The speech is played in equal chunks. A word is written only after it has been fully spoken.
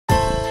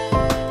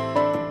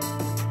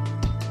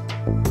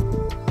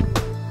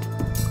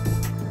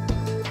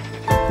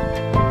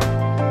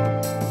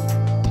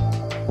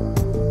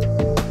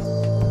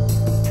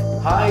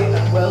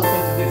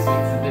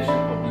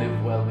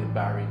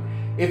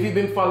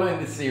been following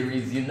this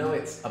series, you know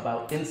it's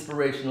about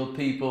inspirational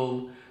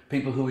people,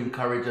 people who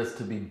encourage us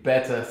to be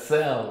better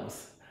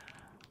selves.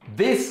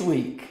 This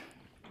week,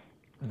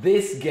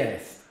 this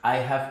guest, I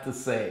have to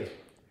say,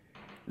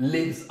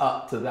 lives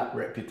up to that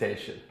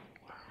reputation.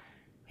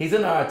 He's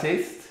an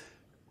artist,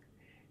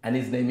 and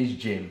his name is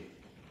Jim.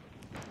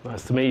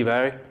 Nice to meet you,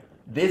 Barry.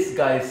 This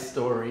guy's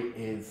story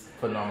is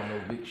phenomenal,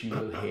 which you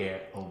will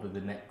hear over the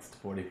next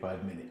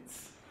 45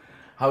 minutes.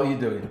 How are you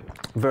doing?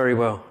 Very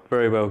well,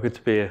 very well. Good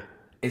to be here.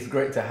 It's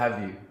great to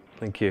have you.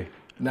 Thank you.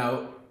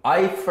 Now,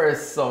 I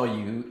first saw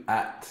you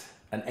at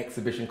an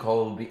exhibition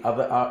called The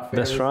Other Art Fair.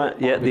 That's right,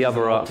 yeah, The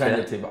Other Art Fair.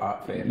 Alternative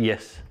Art Fair.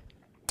 Yes.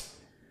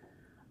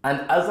 And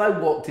as I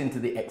walked into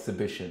the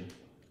exhibition,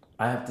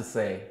 I have to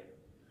say,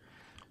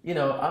 you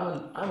know,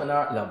 I'm an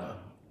art lover,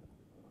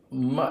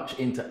 much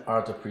into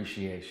art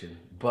appreciation.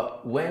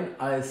 But when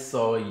I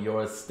saw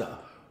your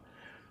stuff,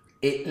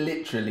 it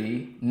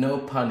literally, no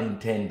pun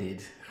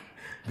intended,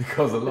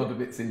 because a lot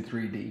of it's in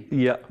 3D,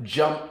 Yeah.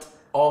 jumped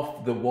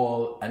off the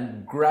wall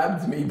and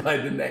grabbed me by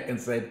the neck and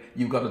said,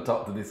 "You've got to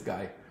talk to this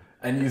guy."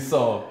 And you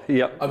saw,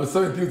 Yeah. I was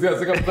so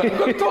enthusiastic. I was like, "I've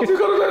got to talk to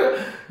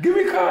you, give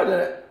me a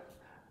card."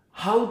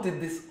 How did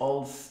this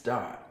all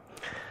start?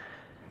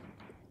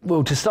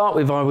 Well, to start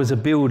with, I was a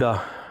builder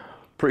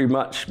pretty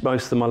much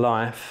most of my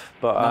life.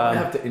 But Now, I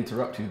have to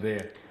interrupt you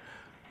there.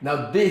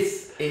 Now,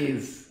 this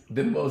is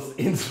the most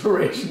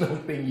inspirational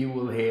thing you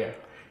will hear.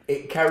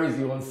 It carries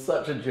you on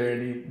such a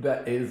journey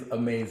that is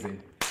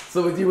amazing.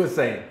 So as you were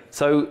saying.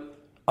 So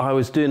I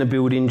was doing a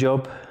building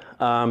job,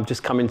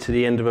 just coming to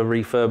the end of a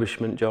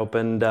refurbishment job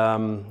and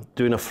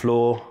doing a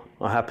floor.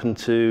 I happened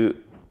to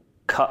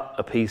cut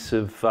a piece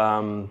of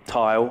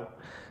tile,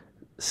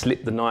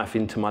 slipped the knife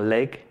into my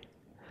leg.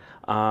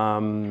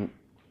 And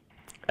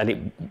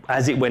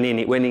as it went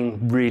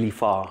in really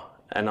far.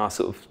 And I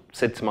sort of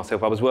said to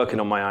myself, I was working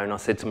on my own, I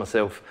said to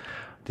myself,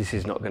 this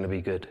is not going to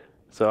be good.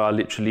 So I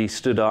literally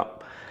stood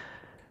up,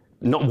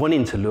 not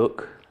wanting to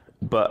look,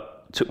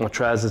 but took my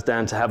trousers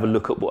down to have a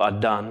look at what I'd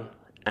done.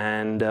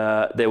 And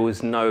there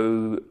was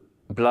no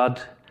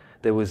blood,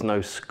 there was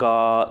no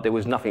scar, there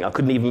was nothing. I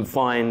couldn't even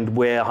find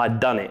where I'd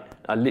done it.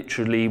 I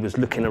literally was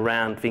looking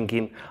around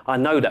thinking, I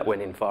know that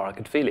went in far, I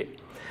could feel it.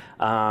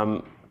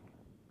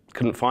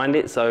 Couldn't find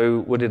it, so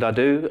what did I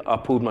do? I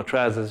pulled my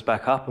trousers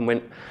back up and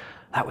went,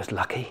 that was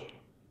lucky,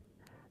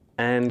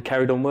 and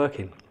carried on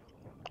working.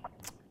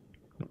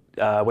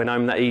 Went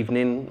home that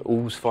evening, all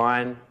was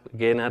fine.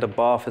 Again, had a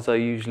bath as I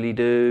usually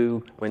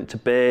do, went to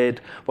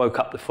bed, woke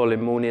up the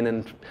following morning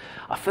and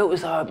I felt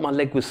as though my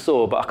leg was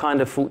sore, but I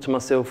kind of thought to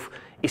myself,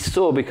 it's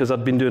sore because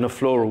I'd been doing a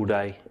floor all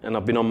day and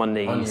I've been on my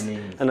knees. On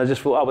your knees. And I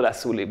just thought, oh, well,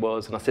 that's all it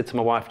was. And I said to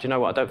my wife, do you know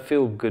what, I don't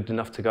feel good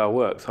enough to go to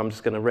work, so I'm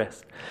just going to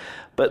rest.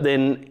 But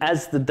then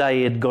as the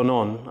day had gone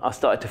on, I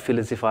started to feel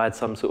as if I had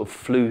some sort of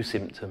flu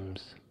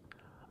symptoms.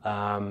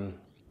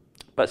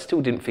 But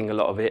still didn't think a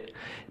lot of it.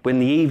 When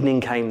the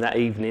evening came that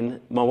evening,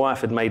 my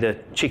wife had made a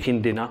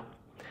chicken dinner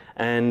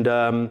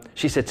and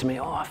she said to me,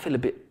 oh, I feel a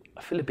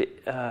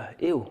bit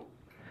ill.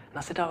 And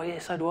I said, oh yeah,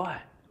 so do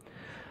I.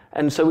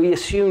 And so we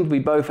assumed we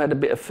both had a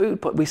bit of food,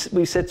 but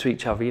we said to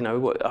each other, you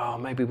know, oh,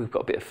 maybe we've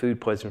got a bit of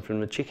food poisoning from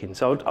the chicken.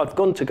 So I'd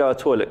gone to go to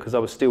the toilet because I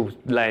was still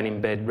laying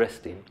in bed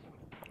resting.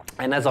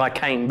 And as I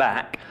came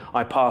back,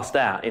 I passed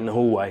out in the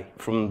hallway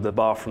from the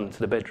bathroom to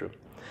the bedroom.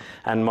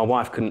 And my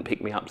wife couldn't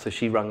pick me up, so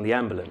she rang the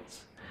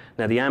ambulance.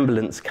 Now the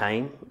ambulance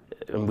came,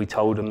 and we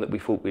told them that we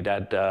thought we'd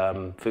had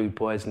food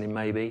poisoning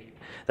maybe.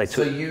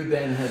 So you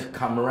then had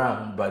come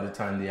around by the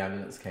time the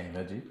ambulance came,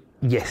 had you?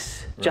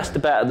 Yes, Right. just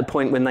about at the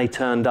point when they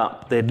turned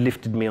up, they'd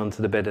lifted me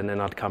onto the bed and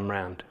then I'd come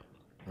round.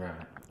 Right.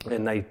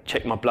 And they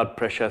checked my blood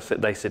pressure,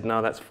 they said,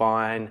 no, that's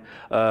fine.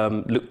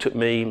 Looked at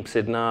me and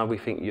said, no, we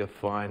think you're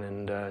fine,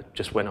 and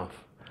just went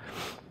off.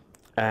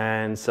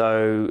 And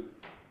so,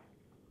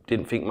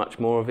 didn't think much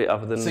more of it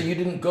other than... So you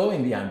didn't go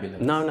in the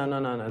ambulance? No.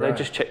 Right. They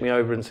just checked me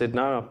over and said,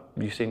 no,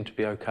 you seem to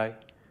be okay.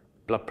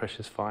 Blood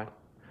pressure's fine.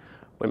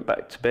 Went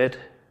back to bed.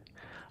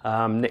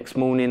 Next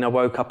morning I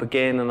woke up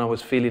again and I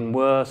was feeling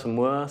worse and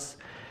worse.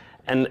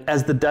 And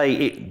as the day,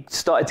 it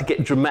started to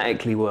get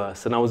dramatically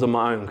worse, and I was on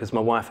my own because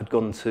my wife had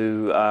gone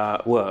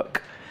to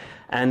work.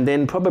 And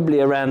then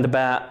probably around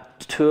about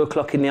 2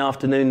 o'clock in the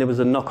afternoon, there was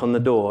a knock on the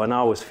door, and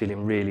I was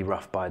feeling really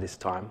rough by this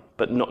time,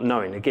 but not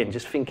knowing, again,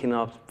 just thinking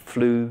I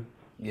flu.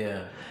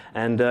 Yeah.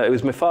 And it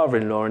was my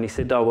father-in-law, and he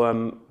said,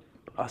 oh,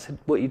 I said,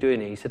 what are you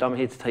doing here? He said, I'm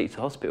here to take you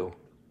to hospital.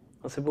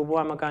 I said, well,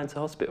 why am I going to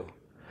hospital?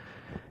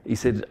 He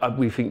said,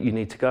 we think you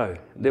need to go.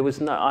 There was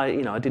no,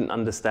 I didn't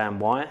understand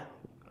why,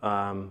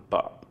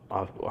 but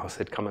I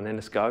said, come on then,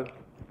 let's go.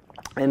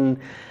 And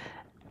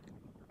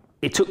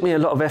it took me a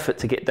lot of effort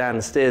to get down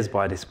the stairs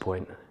by this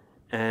point.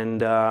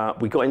 And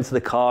we got into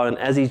the car, and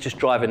as he's just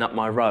driving up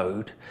my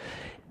road,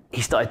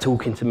 he started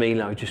talking to me, you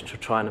know, just to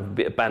try and have a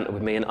bit of banter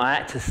with me. And I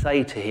had to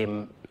say to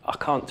him, I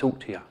can't talk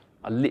to you.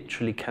 I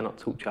literally cannot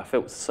talk to you. I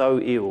felt so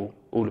ill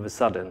all of a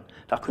sudden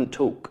that I couldn't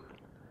talk.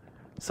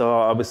 So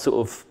I was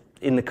sort of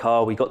in the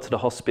car, we got to the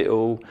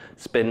hospital,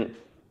 spent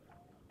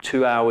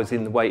 2 hours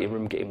in the waiting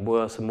room getting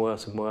worse and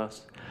worse and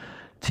worse.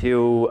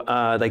 till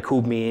they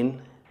called me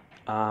in.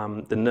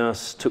 The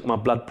nurse took my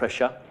blood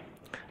pressure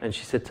and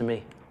she said to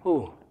me,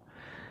 "Oh,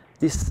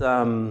 this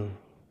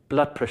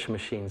blood pressure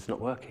machine's not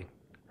working."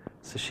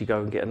 So she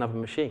go and get another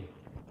machine.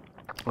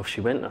 Off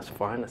she went, that's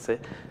fine, that's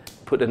it.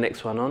 Put the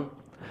next one on.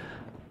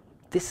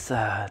 This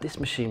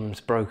machine's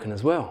broken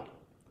as well.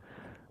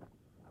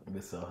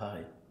 It's so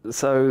high.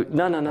 So,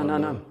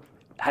 no.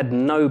 Had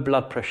no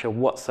blood pressure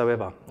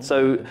whatsoever.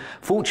 So,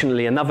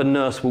 fortunately, another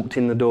nurse walked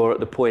in the door at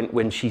the point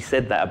when she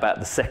said that about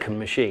the second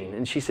machine.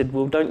 And she said,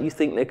 "Well, don't you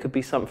think there could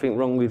be something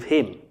wrong with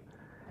him?"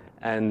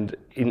 And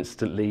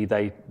instantly,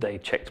 they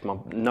checked my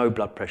no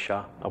blood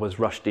pressure. I was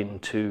rushed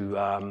into,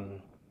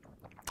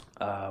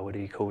 what do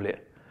you call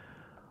it?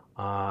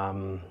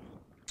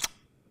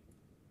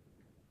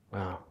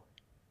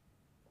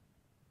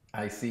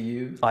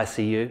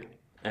 ICU.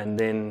 And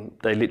then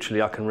they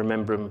literally, I can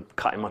remember them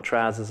cutting my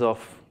trousers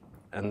off,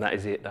 and that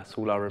is it. That's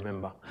all I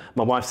remember.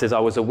 My wife says I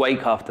was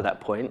awake after that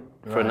point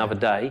for another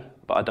day,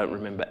 but I don't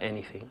remember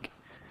anything.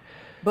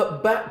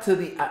 But back to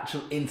the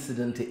actual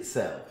incident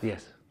itself.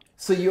 Yes.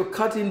 So you're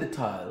cutting the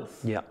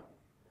tiles. Yeah.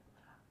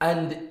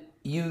 And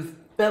you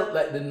felt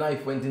like the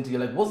knife went into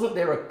your leg. Wasn't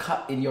there a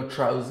cut in your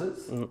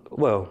trousers?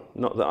 Well,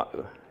 not that.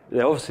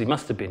 There obviously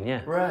must have been,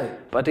 yeah. Right.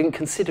 But I didn't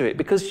consider it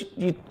because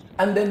you.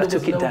 And then there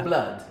was no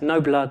blood?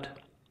 No blood.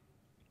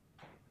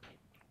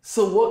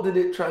 So what did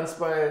it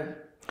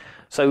transpire?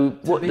 So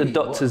what the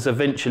doctors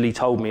eventually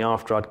told me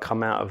after I'd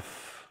come out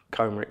of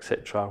coma,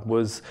 etc.,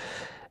 was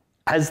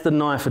as the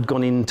knife had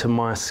gone into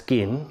my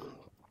skin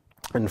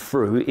and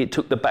through, it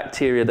took the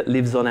bacteria that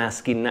lives on our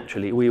skin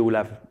naturally, we all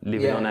have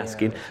living on our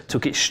skin,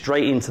 took it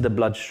straight into the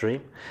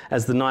bloodstream.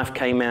 As the knife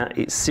came out,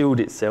 it sealed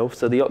itself,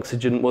 so the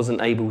oxygen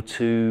wasn't able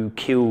to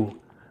kill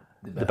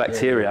the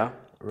bacteria.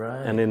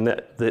 Right. And then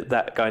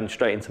that going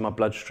straight into my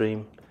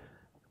bloodstream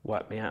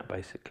wiped me out,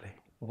 basically.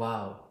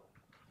 Wow.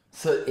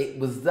 So it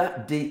was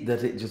that deep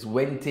that it just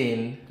went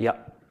in,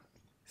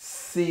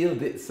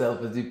 sealed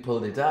itself as you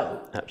pulled it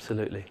out?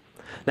 Absolutely.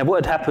 Now,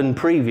 what had happened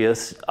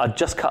previous, I'd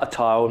just cut a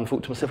tile and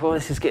thought to myself, "Oh,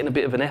 this is getting a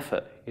bit of an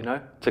effort, you know,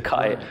 to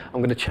cut it.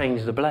 I'm going to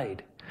change the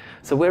blade."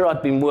 So where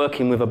I'd been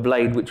working with a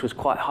blade which was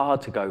quite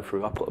hard to go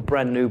through, I put a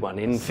brand new one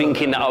in,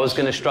 thinking that I was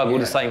going to struggle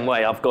the same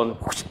way. I've gone...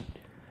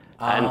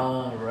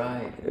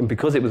 And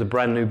because it was a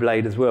brand new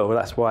blade as well,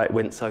 that's why it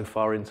went so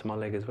far into my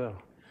leg as well.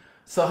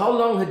 So how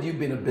long had you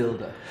been a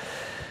builder?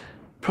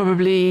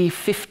 Probably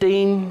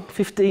 15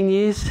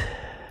 years.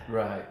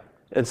 Right.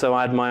 And so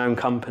I had my own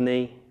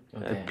company,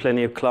 had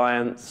plenty of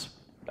clients,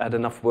 had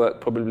enough work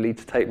probably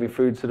to take me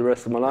through to the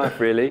rest of my life,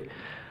 really.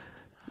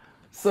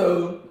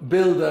 So,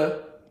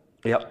 builder.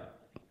 Yep.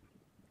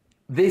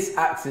 This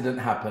accident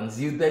happens,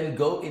 you then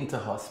go into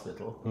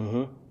hospital.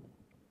 Mm-hmm.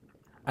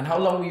 And how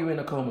long were you in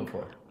a coma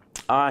for?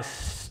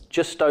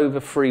 Just over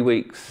 3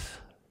 weeks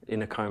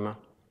in a coma.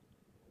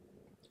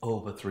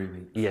 Over 3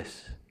 weeks?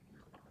 Yes.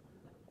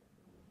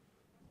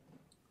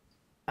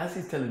 As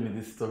he's telling me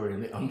this story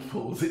and it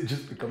unfolds, it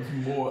just becomes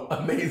more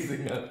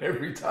amazing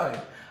every time.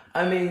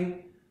 I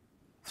mean,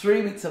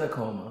 3 weeks in a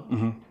coma.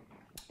 Mm-hmm.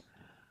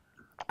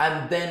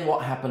 And then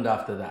what happened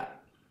after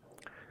that?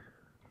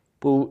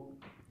 Well,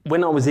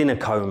 when I was in a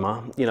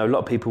coma, you know, a lot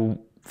of people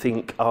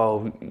think,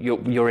 "Oh,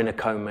 you're in a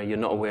coma, you're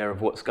not aware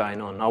of what's going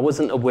on." I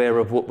wasn't aware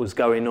of what was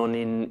going on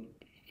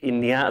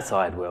in the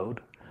outside world,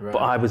 but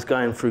I was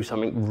going through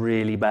something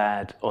really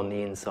bad on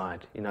the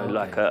inside, you know,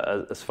 like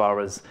as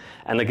far as,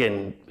 and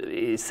again,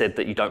 it's said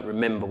that you don't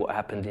remember what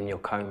happened in your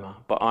coma,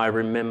 but I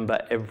remember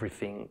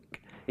everything,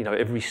 you know,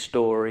 every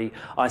story.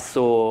 I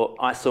saw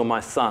my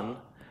son,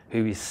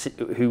 who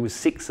was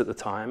 6 at the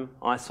time.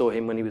 I saw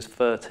him when he was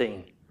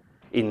 13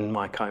 in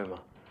my coma.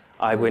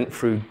 I went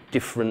through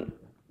different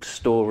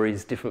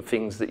stories, different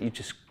things that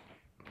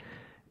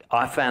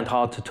I found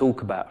hard to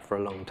talk about for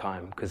a long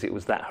time because it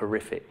was that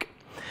horrific.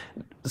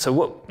 So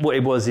what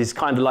it was is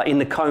kind of like in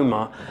the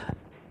coma,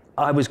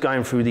 I was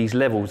going through these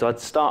levels. I'd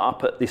start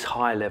up at this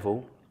high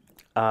level.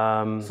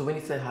 So when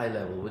you say high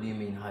level, what do you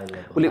mean high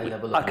level?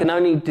 Well, I can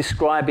only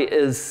describe it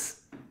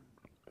as,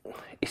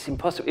 it's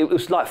impossible. It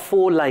was like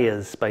 4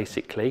 layers,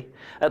 basically.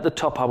 At the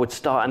top, I would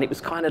start, and it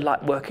was kind of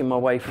like working my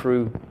way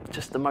through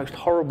just the most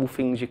horrible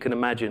things you can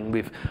imagine,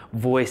 with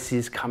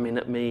voices coming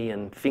at me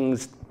and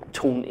things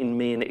taunting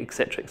me, and et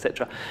cetera, et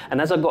cetera. And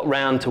as I got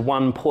round to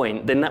one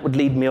point, then that would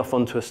lead me off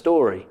onto a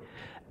story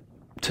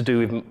to do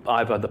with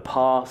either the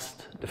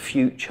past, the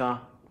future,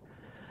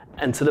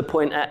 and to the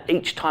point at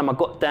each time I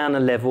got down a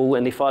level,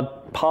 and if I'd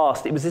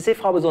passed, it was as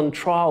if I was on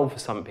trial for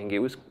something. It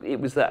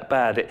was that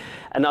bad.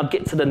 And I'd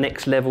get to the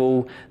next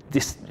level,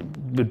 this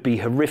would be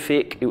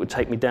horrific. It would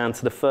take me down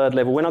to the 3rd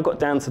level. When I got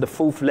down to the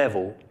 4th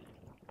level,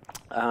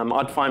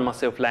 I'd find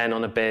myself laying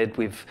on a bed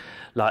with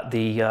like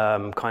the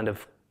kind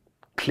of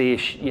clear,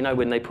 you know,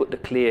 when they put the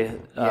clear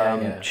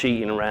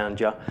sheeting around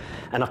you,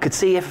 and I could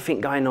see everything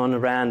going on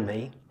around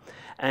me.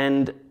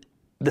 And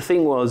the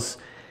thing was,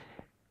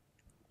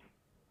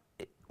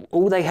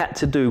 all they had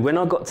to do, when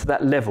I got to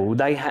that level,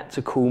 they had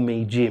to call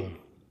me Jim,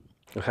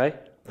 okay?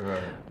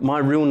 Right. My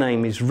real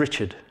name is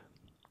Richard.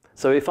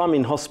 So if I'm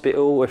in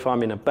hospital, or if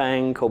I'm in a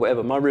bank or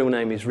whatever, my real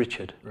name is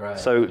Richard. Right.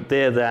 So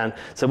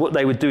so what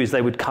they would do is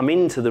they would come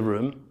into the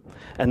room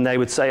and they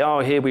would say, oh,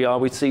 here we are,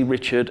 we see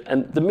Richard.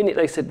 And the minute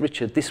they said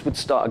Richard, this would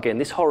start again,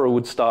 this horror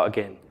would start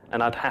again.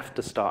 And I'd have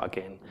to start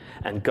again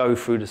and go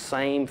through the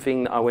same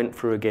thing that I went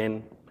through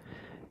again.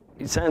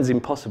 It sounds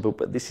impossible,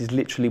 but this is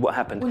literally what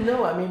happened. Well,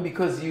 no, I mean,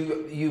 because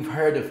you've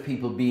heard of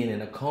people being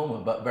in a coma,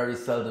 but very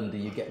seldom do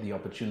you get the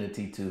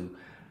opportunity to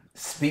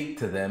speak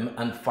to them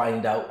and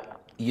find out,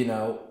 you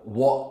know,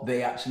 what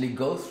they actually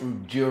go through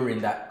during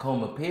that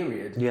coma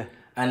period. Yeah.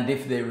 And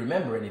if they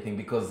remember anything,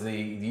 because the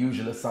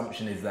usual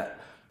assumption is that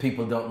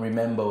people don't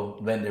remember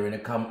when they're in a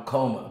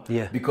coma.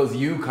 Yeah. Because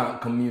you can't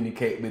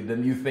communicate with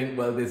them. You think,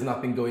 well, there's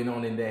nothing going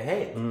on in their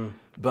head.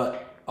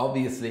 But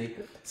obviously,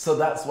 so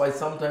that's why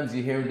sometimes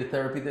you hear in the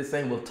therapy they're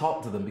saying, well,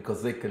 talk to them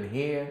because they can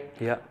hear.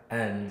 Yeah.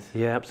 And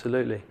yeah,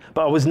 absolutely.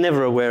 But I was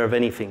never aware of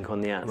anything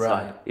on the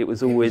outside. Right. It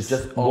was always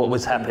just what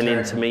was happening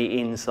internal. to me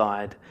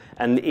inside.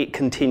 And it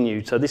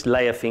continued. So this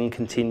layer thing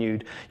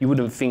continued. You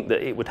wouldn't think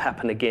that it would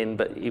happen again,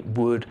 but it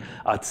would.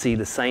 I'd see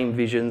the same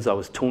visions. I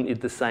was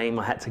taunted the same.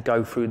 I had to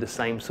go through the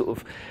same sort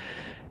of...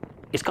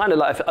 It's kind of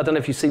like, I don't know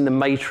if you've seen The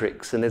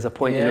Matrix, and there's a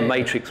point in The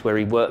Matrix where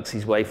he works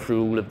his way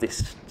through all of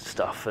this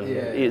stuff, and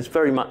it's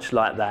very much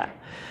like that.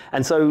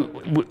 And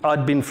so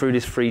I'd been through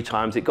this 3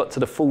 times. It got to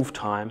the 4th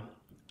time,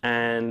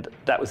 and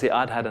that was it.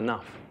 I'd had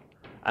enough.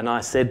 And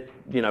I said,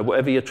 you know,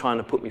 whatever you're trying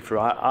to put me through,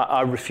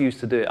 I refuse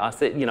to do it. I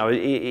said, you know,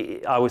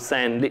 I was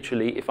saying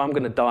literally, if I'm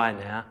going to die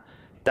now,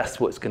 that's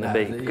what it's going to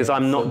be. Because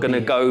I'm not going to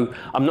go,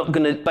 I'm not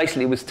going to,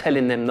 basically it was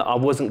telling them that I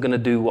wasn't going to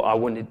do what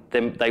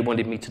they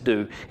wanted me to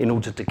do in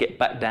order to get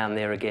back down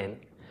there again.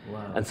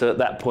 Wow. And so at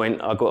that point,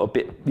 I got a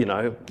bit, you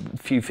know, a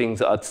few things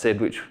that I'd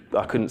said which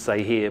I couldn't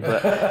say here.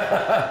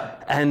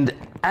 But and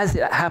as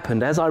it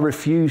happened, as I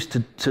refused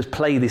to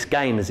play this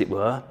game, as it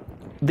were,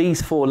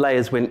 these 4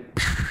 layers went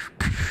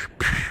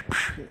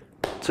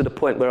to the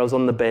point where I was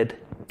on the bed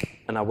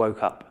and I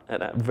woke up at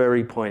that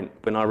very point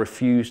when I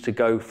refused to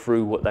go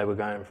through what they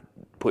were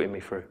putting me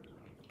through.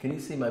 Can you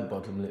see my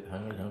bottom lip?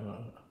 Hang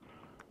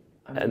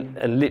on.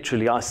 And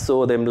literally I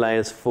saw them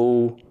layers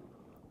fall,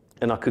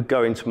 and I could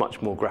go into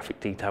much more graphic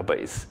detail, but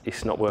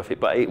it's not worth it.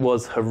 But it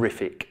was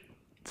horrific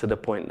to the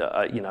point that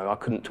I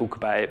couldn't talk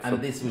about it for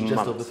months. And this was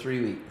just over 3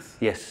 weeks?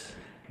 Yes.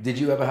 Did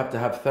you ever have to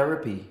have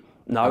therapy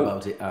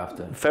about it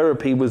after?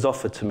 Therapy was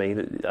offered to me.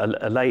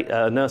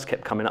 A nurse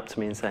kept coming up to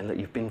me and saying, look,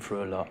 you've been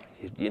through a lot,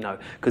 you know.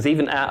 Because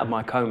even out of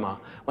my coma,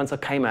 once I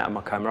came out of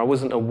my coma, I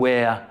wasn't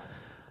aware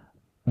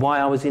why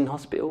I was in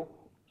hospital,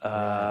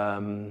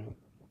 how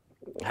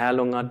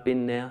long I'd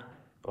been there,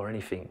 or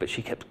anything. But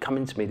she kept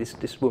coming to me.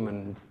 This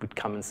woman would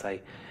come and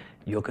say,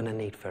 you're going to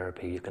need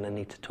therapy. You're going to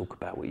need to talk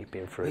about what you've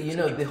been through. But you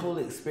know, the whole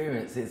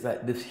experience is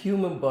that the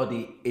human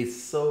body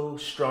is so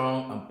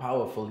strong and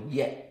powerful,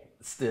 yet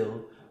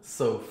still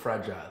so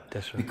fragile.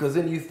 That's right. Because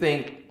then you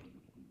think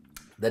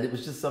that it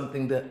was just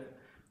something that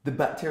the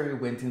bacteria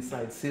went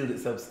inside, sealed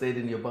itself, stayed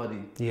in your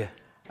body. Yeah.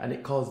 And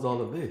it caused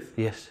all of this.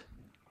 Yes.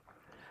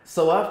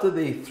 So after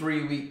the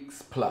 3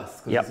 weeks plus,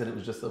 because Yep. you said it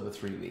was just over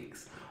 3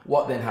 weeks,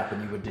 what then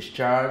happened? You were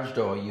discharged,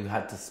 or you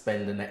had to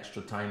spend an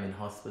extra time in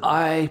hospital?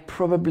 I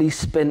probably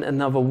spent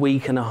another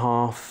week and a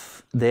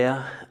half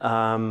there.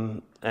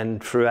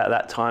 And throughout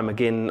that time,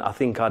 again, I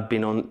think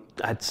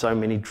had so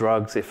many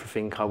drugs,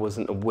 everything, I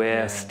wasn't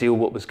aware still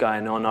what was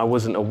going on. I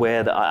wasn't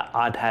aware that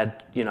I'd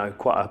had, you know,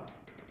 quite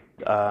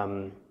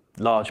a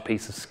large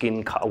piece of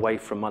skin cut away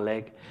from my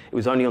leg. It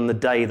was only on the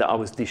day that I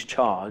was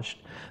discharged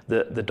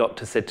that the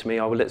doctor said to me,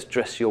 oh, well, let's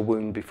dress your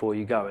wound before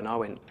you go. And I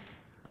went,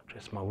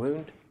 dress my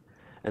wound?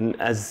 And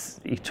as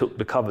he took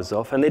the covers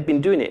off, and they'd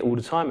been doing it all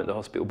the time at the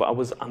hospital, but I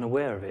was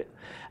unaware of it.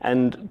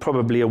 And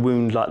probably a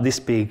wound like this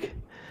big,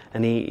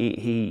 and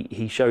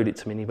he showed it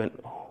to me and he went,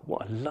 oh,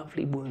 what a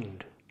lovely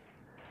wound.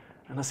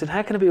 And I said,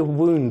 how can a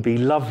wound be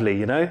lovely,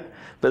 you know?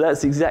 But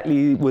that's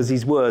exactly was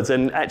his words.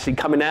 And actually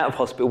coming out of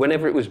hospital,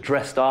 whenever it was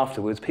dressed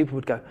afterwards, people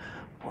would go,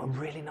 what a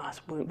really nice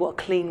wound, what a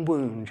clean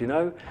wound, you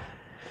know?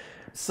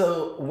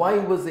 So why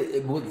was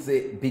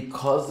it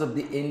because of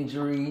the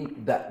injury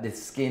that the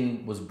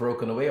skin was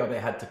broken away, or they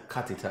had to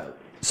cut it out?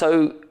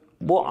 So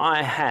what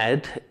I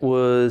had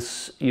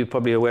was, you're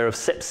probably aware of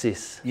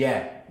sepsis.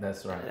 Yeah,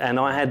 that's right. And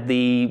I had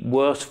the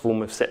worst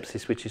form of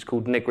sepsis, which is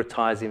called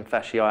necrotizing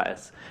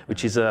fasciitis,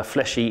 which is a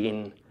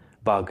flesh-eating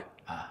bug.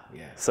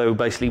 Yeah. So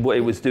basically what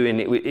it was doing,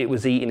 it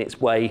was eating its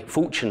way,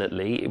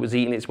 fortunately, it was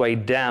eating its way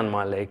down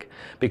my leg,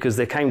 because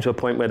there came to a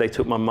point where they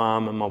took my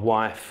mum and my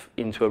wife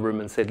into a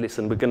room and said,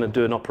 listen, we're going to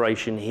do an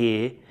operation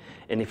here,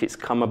 and if it's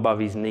come above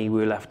his knee,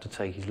 we'll have to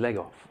take his leg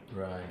off.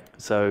 Right.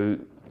 So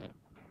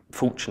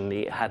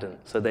fortunately it hadn't.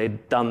 So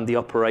they'd done the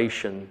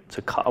operation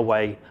to cut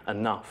away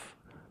enough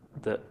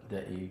that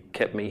you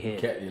kept me here.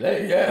 Kept your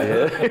leg,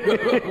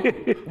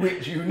 yeah.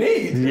 Which you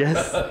need.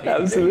 Yes,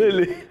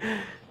 absolutely.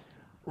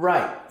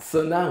 Right,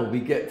 so now we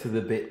get to the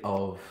bit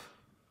of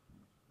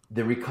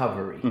the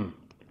recovery.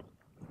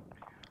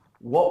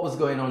 What was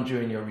going on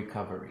during your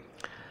recovery?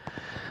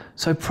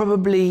 So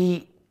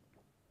probably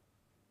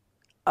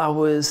I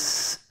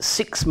was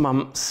 6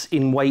 months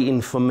in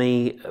waiting for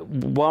me,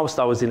 whilst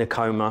I was in a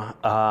coma,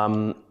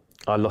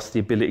 I lost the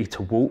ability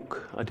to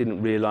walk. I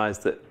didn't realise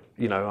that,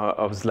 you know,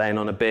 I was laying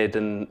on a bed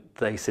and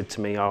they said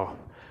to me, oh,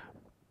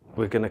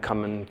 we're going to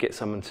come and get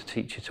someone to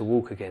teach you to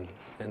walk again.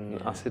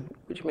 And I said,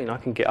 what do you mean? I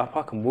can get up,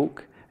 I can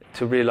walk.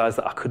 To realise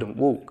that I couldn't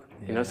walk,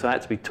 you know, so I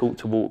had to be taught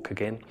to walk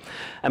again.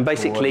 And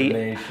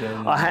basically,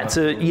 I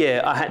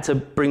had to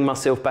bring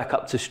myself back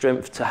up to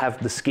strength to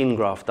have the skin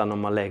graft done on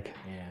my leg.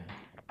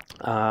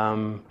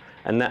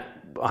 And that,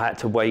 I had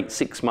to wait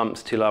 6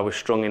 months till I was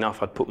strong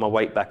enough. I'd put my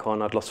weight back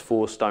on. I'd lost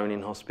 4 stone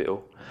in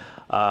hospital.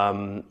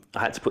 I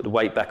had to put the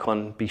weight back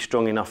on, be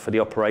strong enough for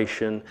the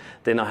operation.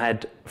 Then I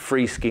had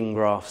 3 skin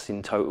grafts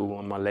in total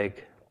on my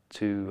leg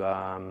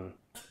to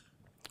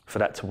for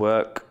that to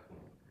work.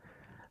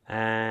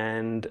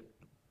 And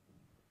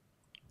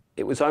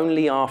it was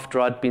only after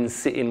I'd been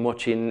sitting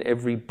watching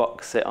every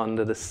box set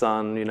under the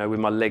sun, you know,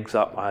 with my legs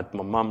up. I had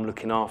my mum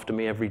looking after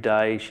me every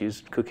day. She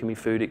was cooking me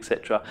food,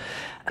 etc.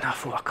 And I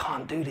thought, I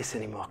can't do this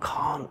anymore. I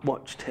can't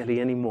watch telly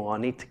anymore. I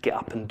need to get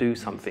up and do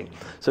something.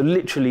 So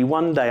literally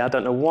one day, I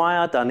don't know why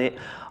I done it,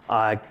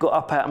 I got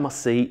up out of my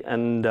seat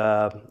and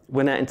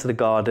went out into the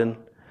garden,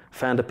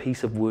 found a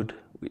piece of wood,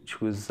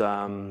 which was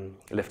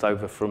left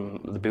over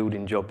from the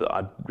building job that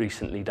I'd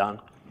recently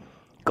done.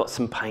 Got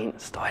some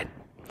paint, started.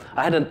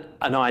 I had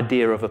an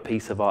idea of a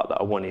piece of art that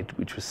I wanted,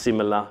 which was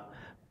similar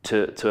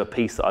to a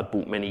piece that I'd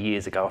bought many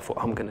years ago. I thought,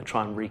 I'm going to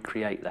try and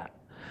recreate that.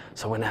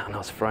 So I went out and I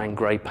was throwing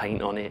grey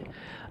paint on it.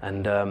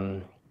 And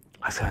I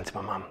was saying to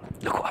my mum,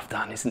 look what I've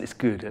done, isn't this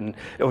good? And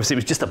obviously it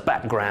was just a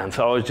background,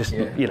 so I was just,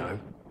 you know,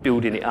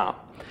 building it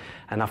up.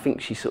 And I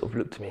think she sort of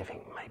looked at me and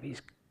think, maybe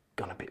he's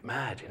gone a bit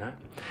mad, you know?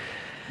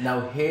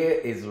 Now here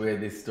is where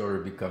this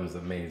story becomes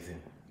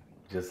amazing.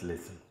 Just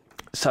listen.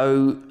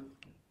 So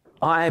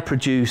I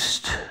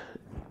produced,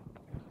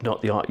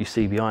 not the art you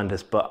see behind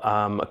us, but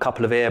a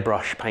couple of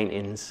airbrush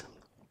paintings,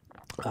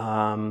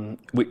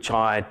 which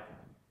I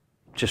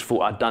just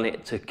thought I'd done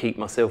it to keep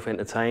myself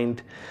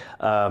entertained,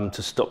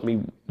 to stop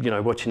me, you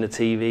know, watching the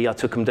TV. I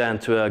took them down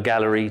to a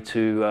gallery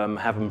to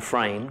have them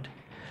framed,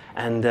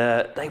 and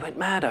they went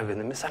mad over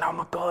them. They said, oh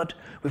my God,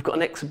 we've got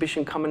an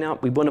exhibition coming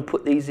up. We want to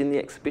put these in the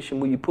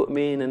exhibition. Will you put them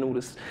in and all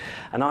this?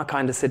 And I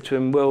kind of said to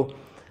him, well,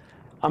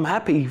 I'm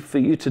happy for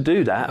you to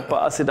do that,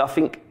 but I said, I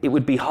think it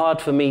would be hard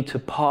for me to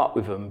part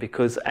with them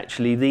because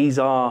actually these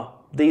are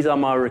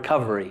my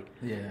recovery.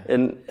 Yeah.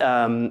 And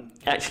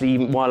actually,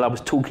 even while I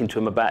was talking to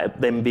him about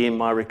them being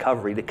my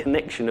recovery, the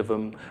connection of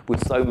them was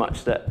so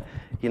much that,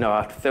 you know,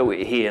 I felt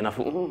it here and I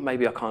thought, oh,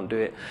 maybe I can't do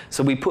it.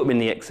 So we put them in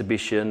the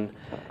exhibition.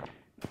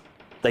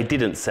 They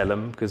didn't sell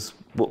them because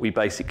what we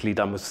basically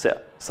done was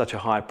set such a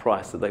high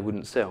price that they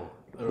wouldn't sell.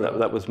 Right.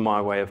 That was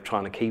my way of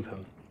trying to keep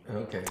them.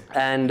 Okay.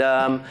 And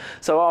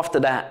so after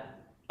that,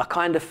 I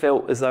kind of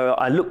felt as though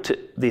I looked at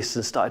this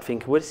and started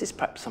thinking, well, is this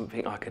perhaps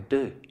something I could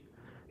do,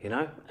 you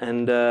know?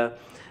 And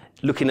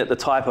looking at the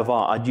type of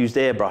art, I'd used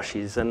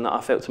airbrushes, and I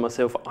felt to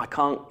myself, I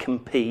can't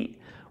compete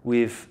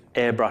with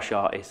airbrush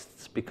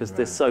artists because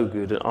they're so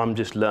good and I'm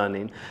just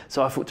learning.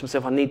 So I thought to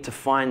myself, I need to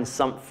find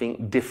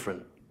something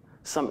different,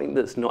 something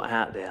that's not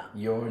out there.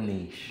 Your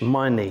niche.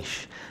 My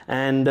niche.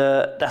 And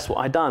that's what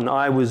I done.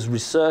 I was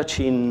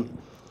researching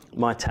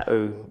my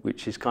tattoo,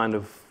 which is kind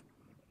of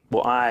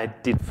what I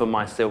did for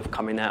myself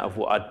coming out of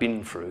what I'd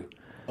been through.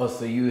 Oh,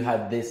 so you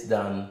had this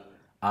done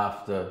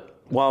after?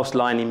 Whilst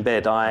lying in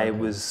bed, I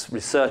was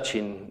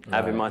researching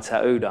having my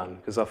tattoo done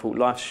because I thought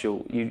life's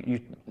short.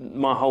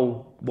 My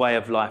whole way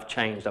of life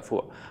changed. I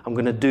thought I'm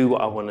going to do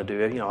what I want to do.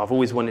 You know, I've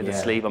always wanted to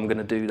sleep. I'm going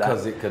to do that.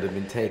 Because it could have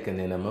been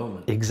taken in a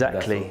moment.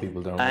 Exactly. That's what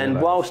people don't and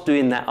realize. Whilst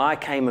doing that, I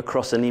came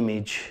across an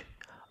image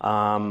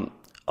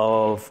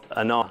of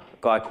a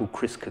guy called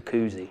Chris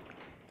Kakuzi.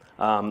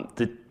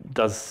 That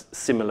does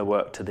similar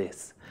work to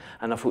this.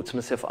 And I thought to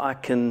myself, I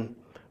can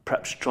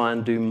perhaps try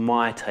and do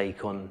my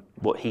take on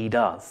what he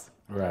does.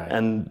 Right.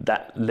 And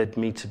that led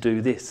me to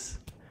do this.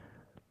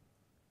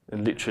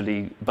 And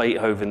literally,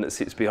 Beethoven that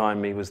sits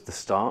behind me was the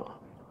start.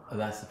 Oh,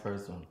 that's the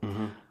first one.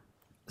 Mm-hmm.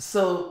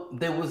 So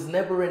there was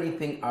never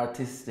anything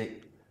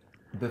artistic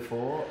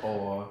before,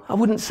 or? I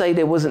wouldn't say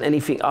there wasn't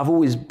anything. I've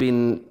always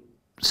been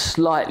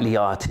slightly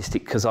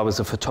artistic because I was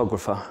a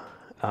photographer.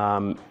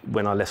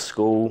 When I left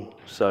school,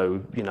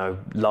 so, you know,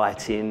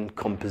 lighting,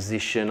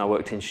 composition, I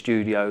worked in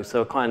studio,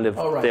 so kind of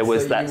there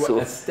was that you were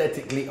sort of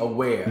aesthetically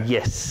aware.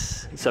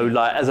 Yes. So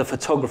like as a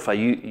photographer,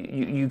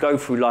 you go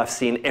through life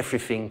seeing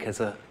everything as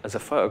a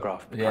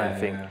photograph kind of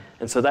thing. Yeah.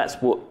 And so that's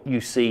what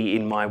you see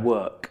in my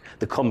work,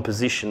 the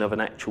composition of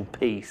an actual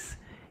piece.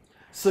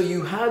 So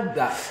you had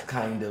that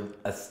kind of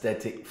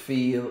aesthetic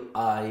feel,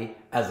 eye,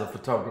 as a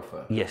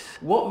photographer. Yes.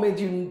 What made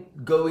you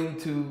go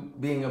into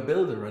being a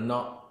builder and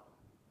not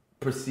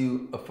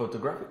pursue a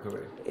photographic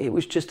career? It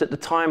was just at the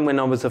time when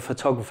I was a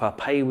photographer,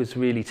 pay was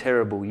really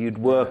terrible. You'd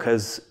work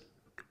as,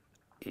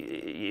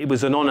 it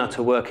was an honour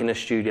to work in a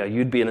studio.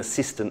 You'd be an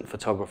assistant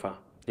photographer.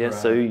 Yeah, right.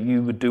 So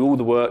you would do all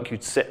the work,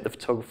 you'd set the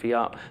photography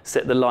up,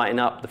 set the lighting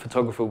up, the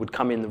photographer would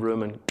come in the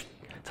room and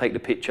take the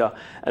picture,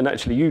 and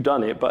actually you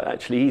done it, but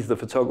actually he's the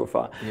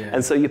photographer. Yeah.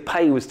 And so your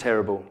pay was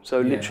terrible.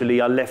 So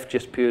literally I left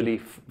just purely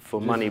for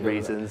money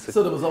reasons.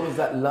 So there was always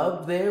that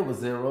love there? Was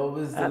there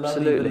always the love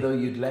even though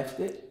you'd left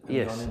it?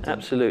 Yes,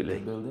 absolutely.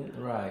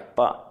 Right.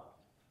 But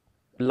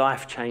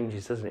life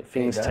changes, doesn't it?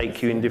 Things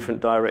take you in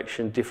different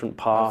directions, different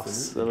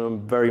paths. Absolutely. And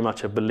I'm very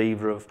much a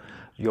believer of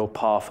your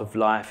path of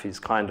life is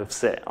kind of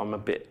set. I'm a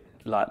bit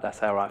like, that's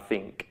how I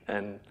think.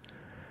 And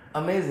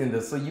amazing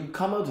though. So you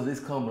come out of this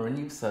coma and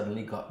you've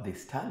suddenly got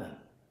this talent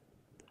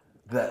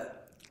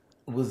that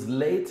was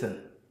latent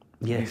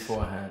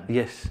beforehand.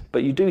 Yes,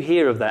 but you do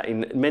hear of that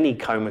in many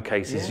coma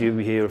cases. You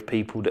hear of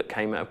people that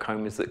came out of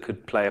comas that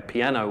could play a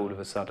piano all of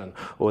a sudden,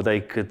 or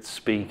they could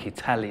speak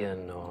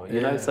Italian, or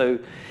you know. So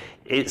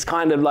it's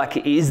kind of like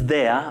it is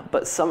there,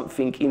 but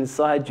something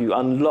inside you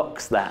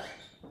unlocks that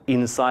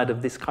inside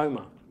of this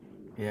coma.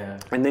 Yeah.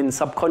 And then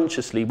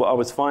subconsciously, what I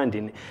was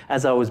finding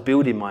as I was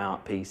building my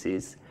art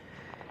pieces,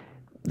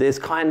 there's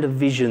kind of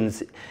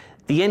visions.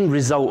 The end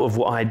result of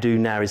what I do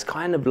now is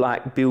kind of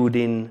like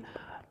building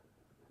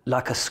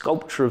like a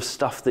sculpture of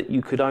stuff that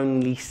you could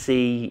only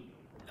see,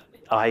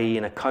 i.e.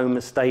 in a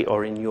coma state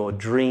or in your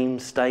dream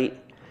state.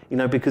 You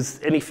know, because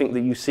anything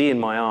that you see in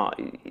my art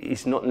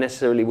is not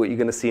necessarily what you're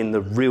going to see in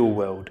the real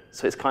world.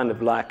 So it's kind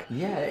of like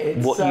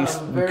it's what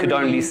you could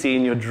only see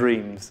in your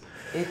dreams.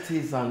 It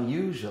is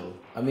unusual.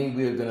 I mean,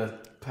 we're going to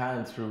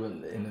pan through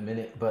in a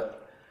minute,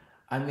 but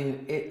I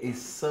mean, it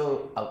is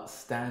so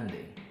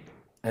outstanding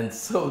and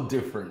so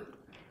different.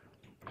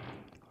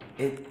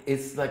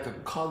 It's like a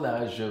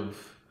collage of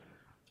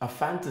a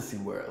fantasy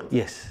world.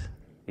 Yes,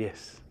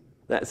 yes,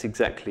 that's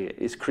exactly it.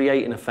 It's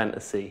creating a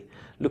fantasy,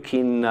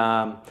 looking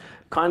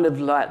kind of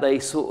like they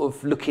sort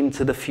of look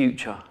into the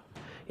future.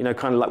 You know,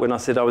 kind of like when I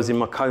said I was in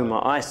my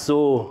coma, I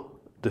saw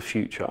the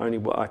future, only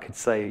what I could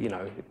say, you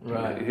know.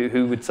 Right.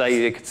 Who would say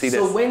they could see this?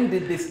 So when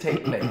did this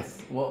take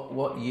place?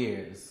 What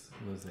years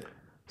was it?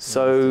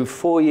 So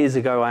 4 years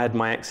ago I had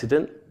my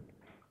accident.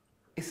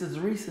 It's as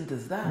recent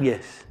as that?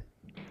 Yes.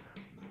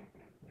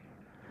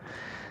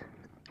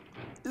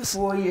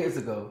 4 years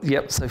ago?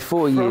 Yep, so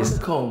 4 years. From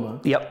the coma?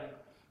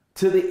 Yep.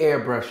 To the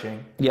airbrushing?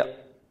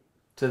 Yep.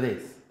 To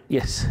this?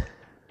 Yes.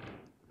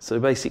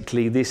 So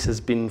basically this has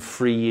been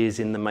 3 years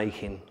in the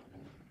making.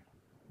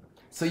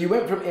 So you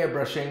went from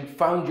airbrushing,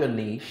 found your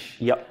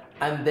niche,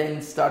 and then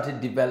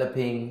started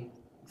developing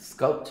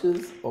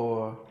sculptures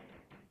or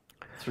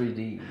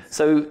 3Ds?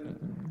 So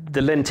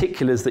the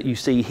lenticulars that you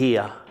see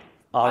here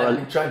are... I've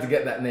been trying to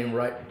get that name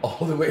right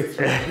all the way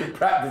through. I've been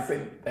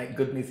practicing. Thank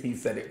goodness he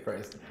said it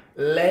first.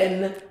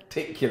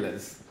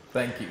 Lenticulars.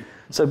 Thank you.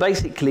 So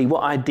basically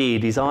what I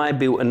did is I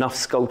built enough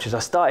sculptures. I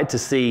started to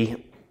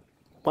see,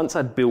 once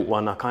I'd built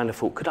one, I kind of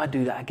thought, could I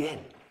do that again?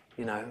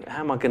 You know, how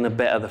am I going to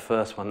better the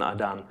first one that I'd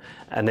done?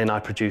 And then I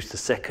produced the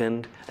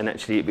second, and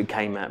actually it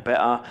became that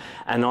better.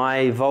 And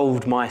I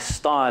evolved my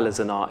style as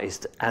an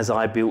artist as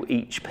I built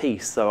each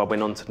piece. So I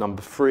went on to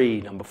number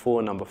 3, number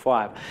 4, number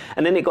 5.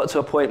 And then it got to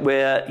a point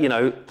where, you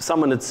know,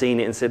 someone had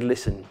seen it and said,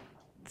 listen,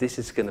 this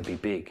is going to be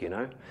big, you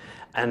know?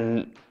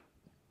 And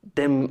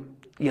then,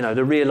 you know,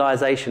 the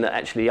realization that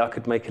actually I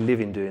could make a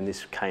living doing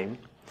this came.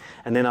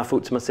 And then I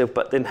thought to myself,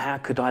 but then how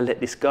could I let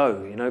this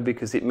go? You know,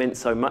 because it meant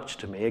so much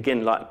to me.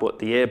 Again, like what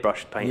the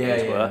airbrushed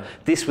paintings were,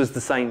 this was the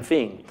same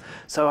thing.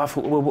 So I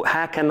thought, well,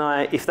 how can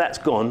I, if that's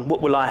gone,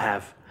 what will I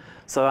have?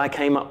 So I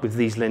came up with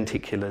these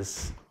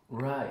lenticulars.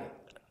 Right.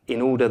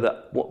 In order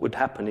that what would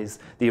happen is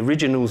the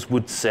originals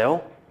would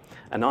sell,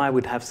 and I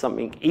would have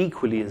something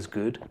equally as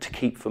good to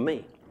keep for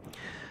me.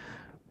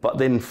 But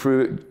then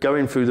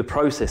going through the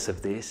process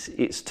of this,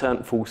 it's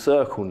turned full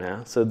circle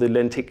now. So the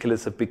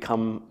lenticulars have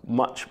become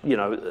much, you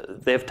know,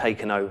 they've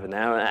taken over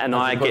now, and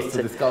I get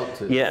to the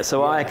sculptures. Yeah,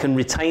 so I can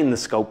retain the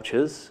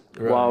sculptures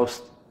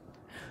whilst.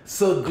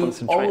 So do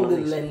all the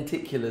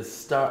lenticulars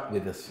start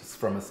with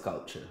from a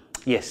sculpture?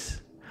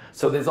 Yes.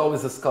 So there's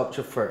always a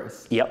sculpture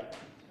first. Yep.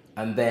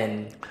 And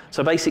then.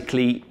 So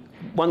basically,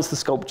 once the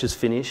sculpture's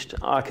finished,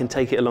 I can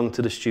take it along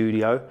to the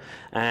studio,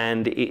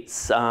 and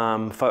it's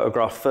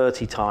photographed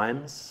 30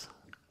 times.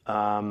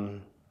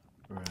 And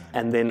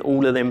then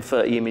all of them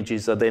 30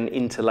 images are then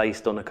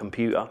interlaced on a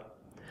computer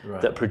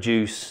that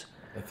produce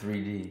a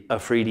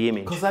 3D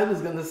image. Because I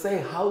was going to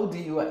say, how do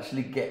you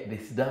actually get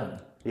this done?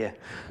 Yeah.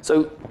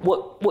 So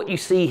what you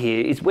see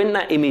here is when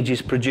that image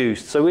is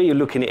produced, so where you're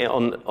looking at it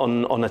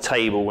on a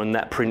table and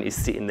that print is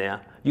sitting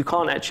there, you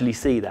can't actually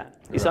see that.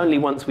 It's only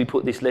once we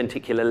put this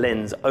lenticular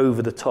lens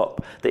over the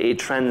top that it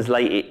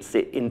translates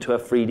it into a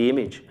 3D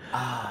image.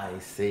 Ah, I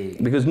see.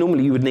 Because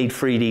normally you would need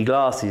 3D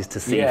glasses to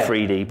see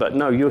 3D, but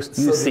no, you see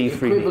 3D. So the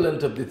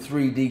equivalent of the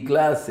 3D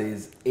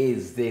glasses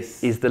is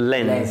this... Is the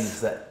lens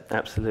that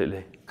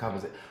absolutely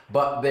covers it.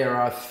 But there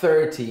are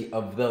 30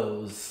 of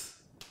those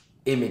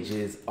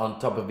images on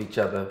top of each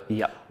other.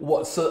 Yeah.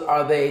 So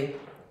are they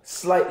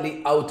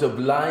slightly out of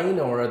line,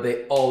 or are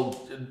they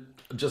all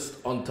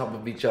just on top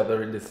of each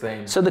other in the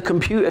same? So the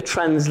computer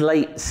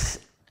translates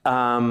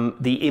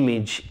the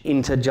image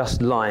into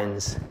just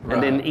lines,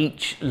 and then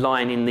each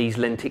line in these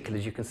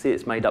lenticulars, you can see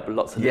it's made up of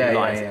lots of little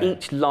lines.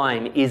 Each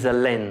line is a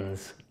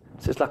lens.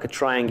 So it's like a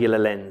triangular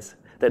lens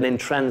that then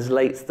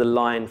translates the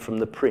line from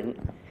the print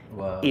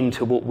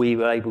into what we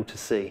were able to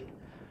see.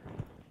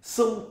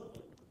 So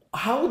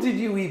how did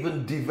you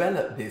even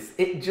develop this?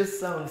 It just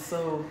sounds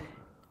so...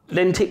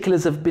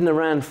 Lenticulars have been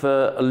around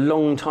for a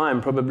long time,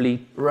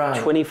 probably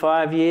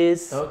 25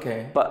 years.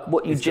 Okay. But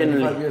what you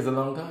generally... 25 years is a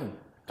long time.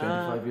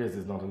 25 years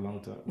is not a long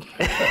time.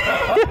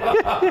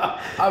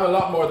 I'm a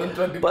lot more than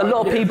 25 But a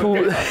lot of years, people,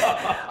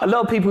 okay. a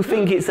lot of people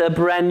think it's a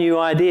brand new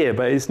idea,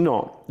 but it's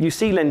not. You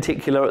see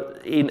lenticular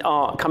in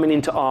art, coming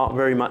into art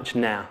very much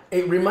now.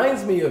 It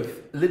reminds me of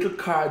little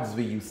cards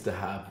we used to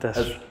have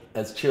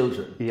as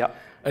children. Yep.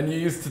 And you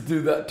used to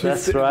do that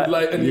That's right.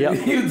 and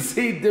you'd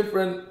see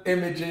different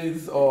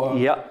images or...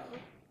 Yep.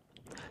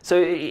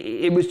 So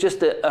it was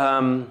just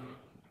a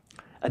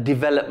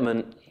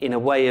development in a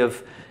way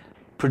of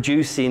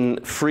producing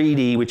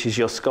 3D, which is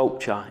your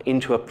sculpture,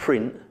 into a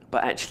print,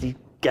 but actually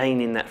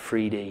gaining that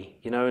 3D,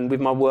 you know. And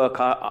with my work,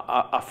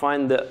 I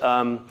find that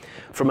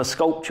from a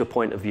sculpture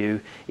point of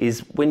view, is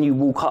when you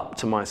walk up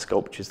to my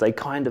sculptures, they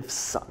kind of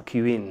suck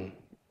you in,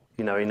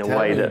 you know, in a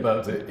way that,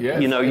 about it.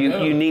 Yes, you know,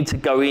 you need to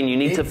go in, you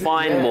need to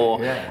find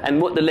more. Yeah.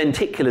 And what the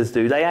lenticulars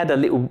do, they add a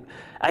little,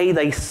 A,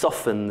 they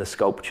soften the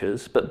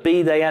sculptures, but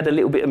B, they add a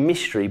little bit of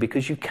mystery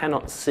because you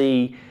cannot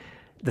see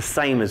the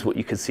same as what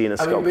you could see in a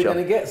sculpture. I mean, we're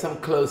going to get some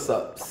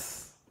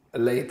close-ups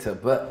later,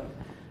 but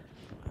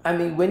I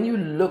mean, when you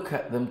look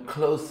at them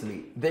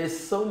closely, there's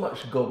so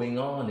much going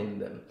on in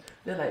them.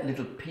 They're like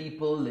little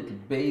people, little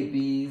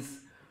babies,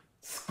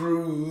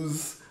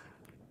 screws,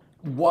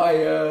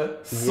 wire,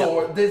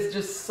 sword. Yep. There's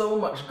just so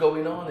much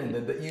going on in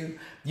there that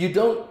you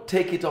don't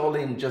take it all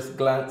in just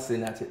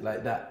glancing at it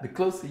like that. The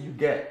closer you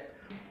get,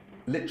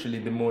 literally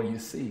the more you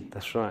see.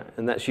 That's right,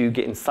 and that's you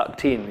getting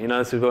sucked in, you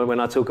know. So when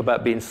I talk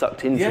about being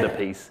sucked into the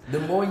piece, the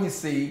more you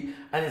see,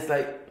 and it's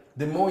like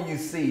the more you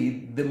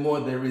see, the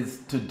more there is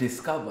to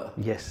discover.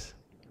 Yes.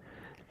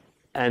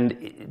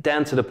 And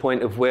down to the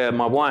point of where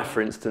my wife,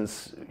 for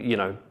instance, you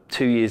know,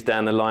 2 years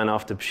down the line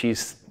after she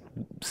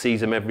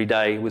sees them every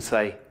day, would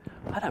say,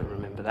 I don't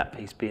remember that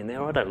piece being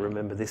there. I don't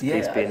remember this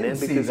piece being there,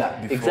 because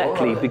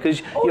exactly,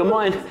 because your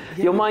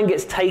mind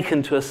gets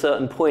taken to a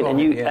certain point,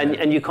 and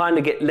you kind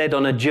of get led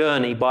on a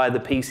journey by the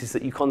pieces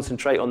that you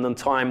concentrate on the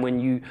time when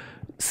you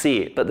see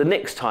it. But the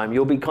next time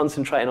you'll be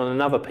concentrating on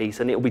another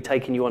piece, and it'll be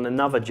taking you on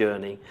another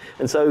journey.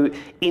 And so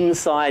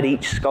inside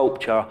each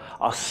sculpture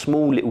are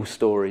small little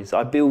stories.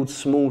 I build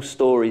small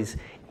stories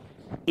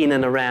in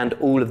and around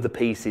all of the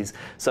pieces.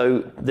 So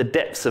the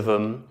depths of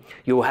them,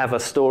 you'll have a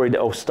story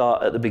that will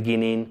start at the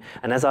beginning,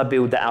 and as I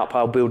build that up,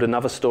 I'll build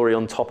another story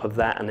on top of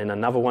that, and then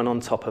another one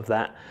on top of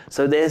that.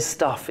 So there's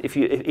stuff, if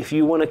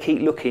you want to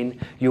keep looking,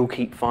 you'll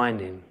keep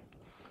finding.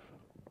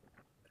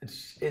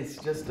 It's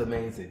just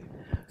amazing.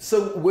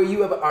 So were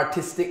you ever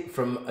artistic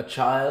from a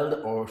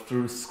child or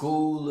through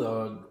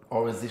school,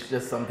 or is this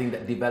just something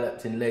that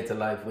developed in later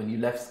life when you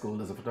left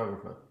school as a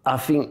photographer? I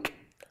think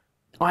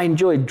I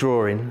enjoyed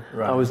drawing.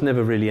 Right. I was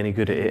never really any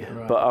good at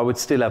it, but I would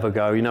still have a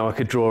go. You know, I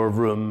could draw a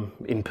room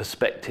in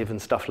perspective and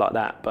stuff like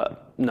that.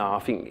 But no, I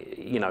think,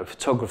 you know,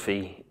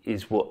 photography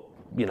is what,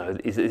 you know,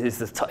 is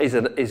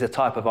a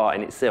type of art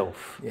in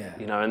itself. Yeah.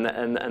 You know,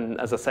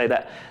 and as I say,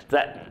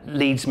 that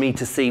leads me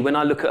to see, when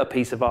I look at a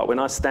piece of art, when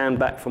I stand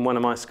back from one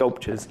of my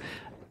sculptures,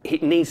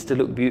 it needs to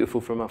look beautiful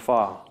from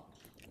afar,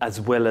 as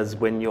well as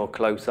when you're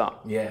close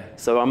up. Yeah.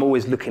 So I'm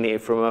always looking at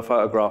it from a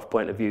photograph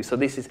point of view. So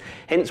this is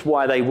hence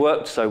why they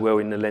worked so well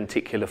in the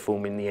lenticular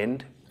form in the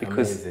end,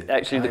 because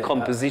actually the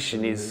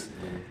composition is...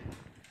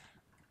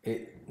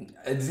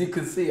 As you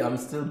can see, I'm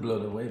still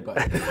blown away by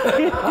it.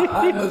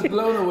 I was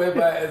blown away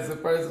by it as the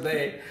first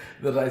day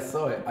that I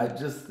saw it. I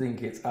just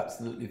think it's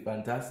absolutely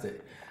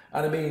fantastic.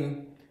 And I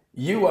mean,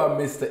 you are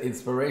Mr.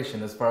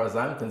 Inspiration as far as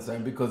I'm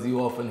concerned, because you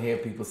often hear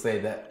people say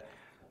that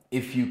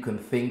if you can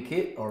think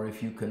it or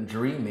if you can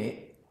dream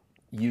it,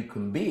 you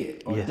can be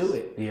it or do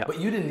it. Yeah. But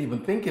you didn't even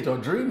think it or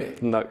dream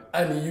it. No.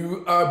 And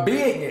you are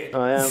being it.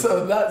 I am.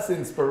 So that's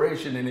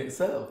inspiration in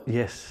itself.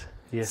 Yes.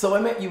 Yes. So I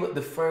met you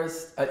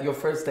at your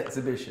first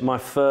exhibition. My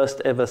first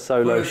ever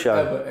solo show.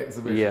 First ever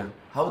exhibition. Yeah.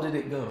 How did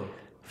it go?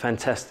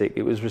 Fantastic.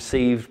 It was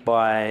received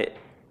by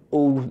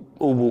all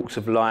walks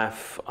of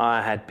life.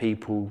 I had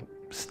people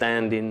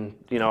standing,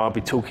 you know, I'll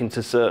be talking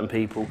to certain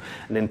people,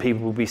 and then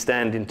people will be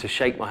standing to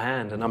shake my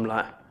hand, and I'm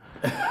like,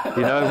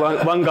 you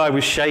know, one guy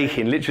was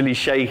shaking, literally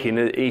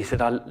shaking. He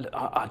said,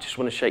 I just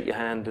want to shake your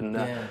hand, and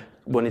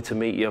wanted to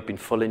meet you. I've been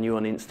following you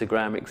on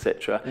Instagram,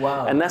 etc.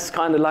 Wow. And that's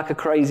kind of like a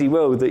crazy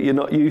world that you're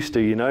not used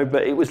to, you know,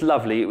 but it was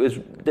lovely. It was,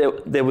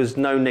 there was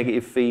no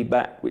negative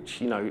feedback,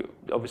 which, you know,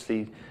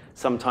 obviously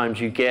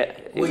sometimes you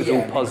get. It was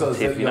all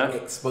positive, you know.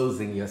 You're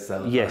exposing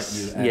yourself.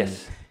 Yes,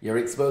 yes. You're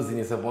exposing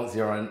yourself once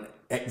you're on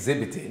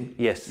exhibiting.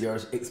 Yes. You're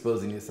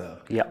exposing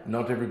yourself. Yeah.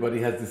 Not everybody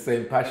has the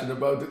same passion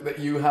about it that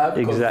you have.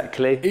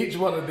 Exactly. Each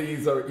one of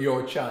these are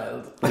your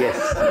child. Yes.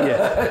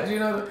 Yeah. Do you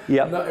know?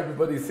 Yeah. Not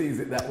everybody sees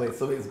it that way.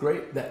 So it's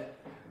great that,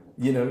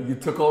 you know, you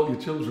took all your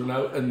children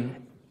out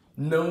and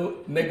no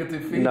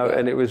negative feedback. No,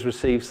 and it was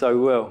received so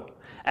well.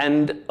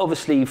 And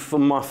obviously,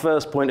 from my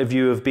first point of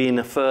view of being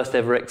a first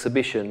ever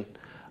exhibition,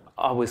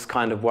 I was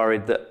kind of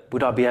worried that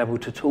would I be able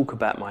to talk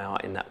about my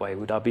art in that way?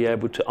 Would I be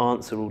able to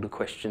answer all the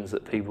questions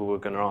that people were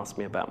going to ask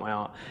me about my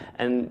art?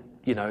 And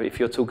you know, if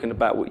you're talking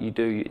about what you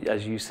do,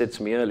 as you said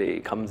to me earlier,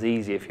 it comes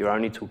easy if you're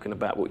only talking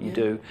about what you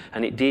do,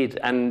 and it did.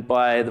 And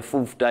by the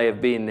 4th day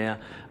of being there,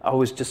 I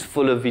was just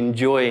full of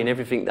enjoying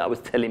everything that I was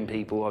telling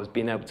people. I was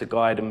being able to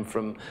guide them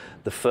from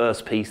the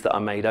first piece that I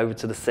made over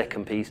to the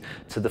second piece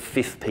to the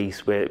 5th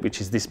piece, which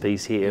is this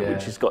piece here,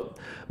 which has got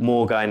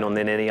more going on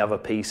than any other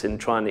piece, and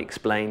trying to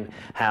explain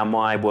how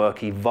my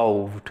work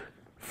evolved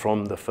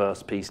from the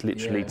first piece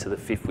literally to the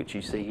 5th, which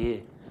you see here.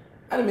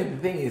 And I mean, the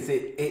thing is,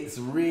 it's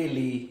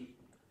really,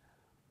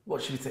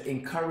 what should we say,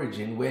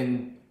 encouraging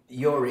when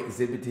you're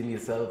exhibiting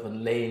yourself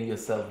and laying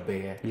yourself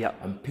bare,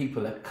 and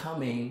people are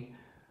coming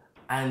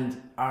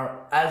and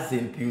are as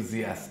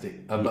enthusiastic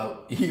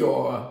about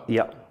your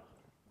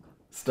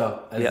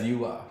stuff as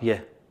you are.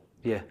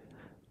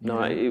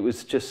 No, it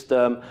was just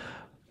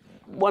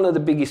one of the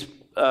biggest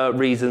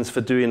reasons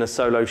for doing a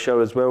solo show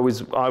as well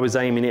was I was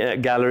aiming it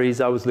at galleries.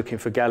 I was looking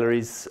for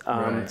galleries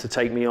to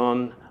take me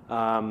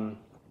on.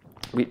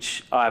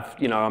 Which I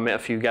met a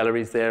few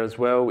galleries there as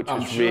well, which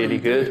was really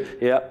good.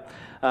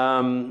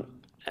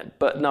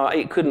 But no,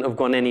 it couldn't have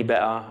gone any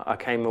better. I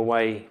came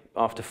away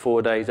after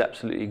 4 days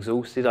absolutely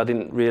exhausted. I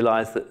didn't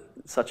realise that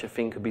such a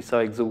thing could be so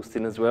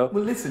exhausting as well.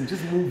 Well, listen,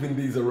 just moving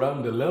these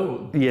around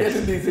alone,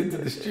 getting these into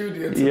the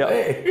studio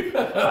today.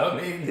 I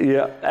mean,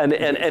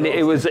 and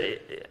it was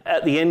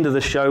at the end of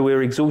the show we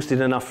were exhausted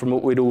enough from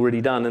what we'd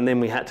already done, and then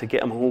we had to get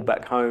them all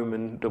back home,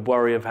 and the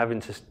worry of having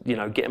to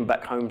get them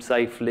back home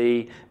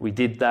safely. We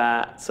did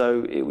that,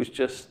 so it was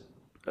just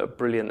a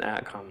brilliant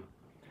outcome.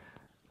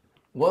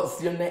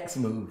 What's your next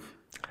move?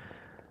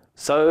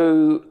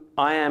 So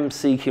I am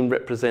seeking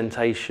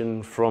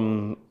representation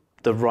from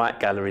the right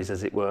galleries,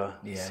 as it were.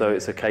 So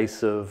it's a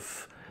case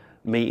of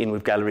meeting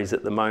with galleries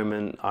at the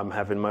moment. I'm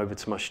having them over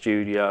to my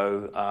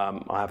studio.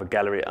 I have a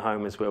gallery at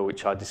home as well,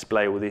 which I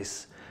display all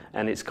this.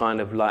 And it's kind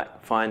of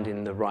like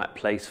finding the right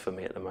place for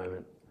me at the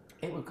moment.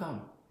 It will come.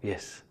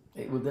 Yes.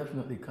 It will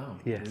definitely come.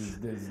 Yes.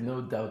 There's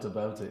no doubt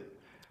about it.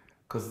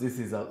 Because this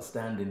is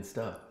outstanding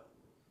stuff.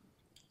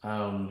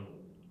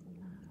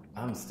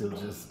 I'm still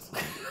just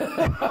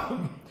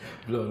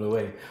blown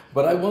away.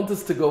 But I want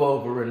us to go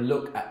over and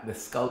look at the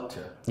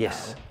sculpture.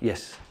 Yes, now.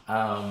 yes.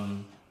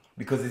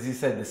 Because as you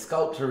said, the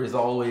sculpture is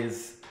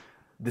always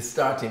the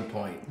starting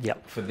point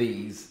for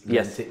these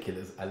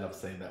lenticulars. I love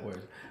saying that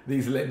word.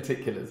 These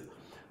lenticulars.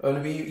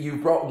 You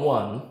brought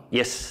one.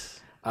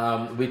 Yes.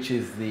 Which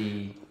is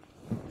the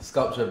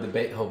sculpture of the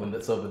Beethoven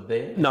that's over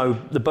there. No,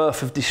 the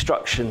Birth of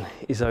Destruction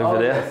is over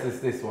there. Yes, it's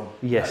this one.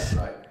 Yes. That's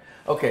right.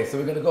 Okay, so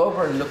we're going to go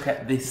over and look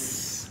at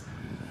this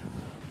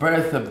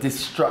Birth of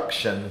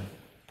Destruction.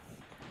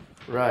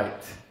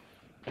 Right.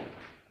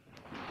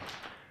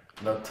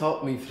 Now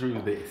talk me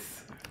through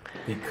this,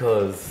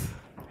 because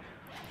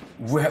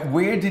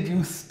where did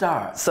you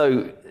start?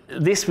 So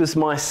this was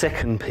my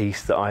second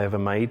piece that I ever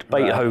made.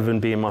 Beethoven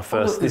being my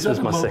first. This was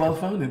my second. Mobile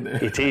phone in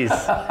there? It is.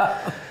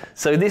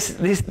 So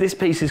this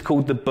piece is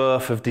called The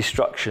Birth of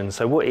Destruction.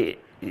 So what it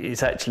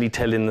is actually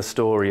telling the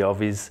story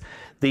of is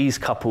these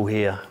couple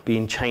here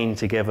being chained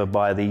together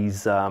by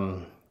these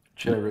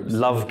cherubs.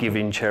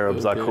 Love-giving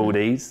cherubs, I call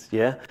these,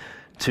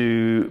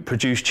 to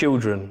produce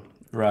children.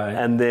 Right.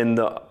 And then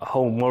the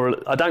whole moral,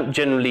 I don't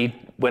generally,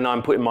 when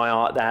I'm putting my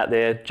art out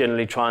there,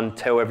 generally try and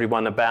tell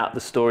everyone about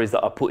the stories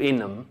that I put in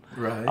them.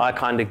 Right. I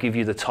kind of give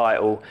you the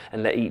title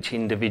and let each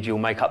individual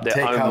make up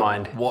their own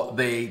mind. What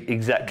they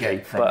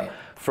get from it.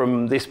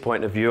 From this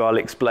point of view, I'll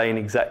explain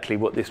exactly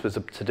what this was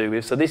to do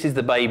with. So this is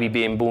the baby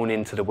being born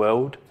into the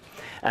world.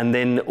 And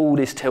then all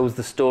this tells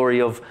the story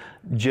of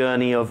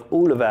journey of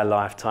all of our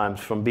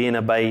lifetimes, from being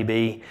a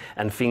baby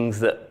and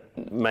things that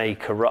may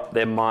corrupt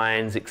their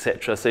minds,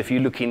 etc. So if you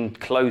look in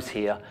close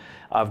here,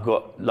 I've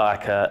got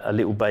like a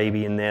little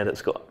baby in there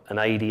that's got an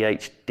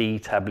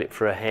ADHD tablet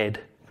for a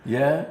head.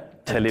 Yeah.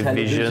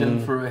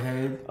 Television for a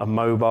head. A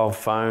mobile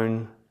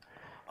phone.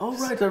 Oh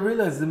right, I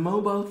realised the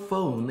mobile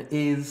phone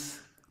is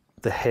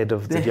the head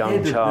of the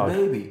young child. Of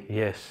the baby.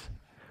 Yes.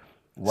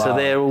 Wow. So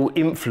they're all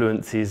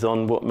influences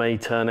on what may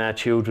turn our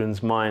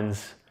children's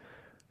minds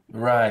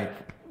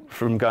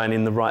from going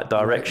in the right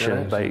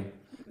direction.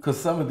 Because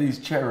some of these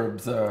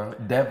cherubs are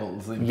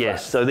devils.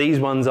 Yes, so these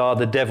ones are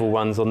the devil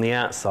ones on the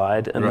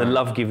outside, and the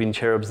love-giving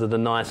cherubs are the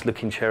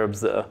nice-looking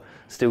cherubs that are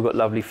still got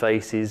lovely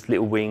faces,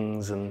 little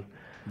wings, and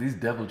these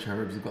devil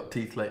cherubs have got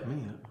teeth like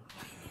me.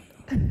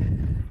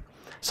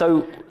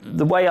 So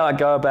the way I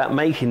go about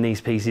making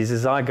these pieces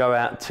is I go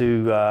out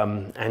to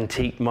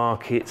antique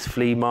markets,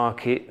 flea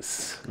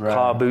markets,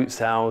 car boot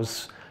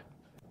sales,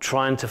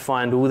 trying to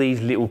find all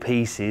these little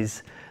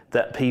pieces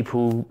that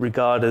people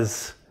regard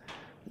as,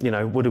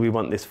 what do we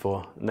want this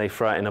for? And they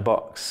throw it in a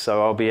box.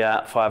 So I'll be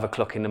out 5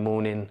 o'clock in the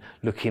morning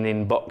looking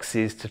in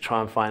boxes to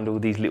try and find all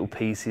these little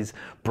pieces,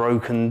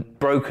 broken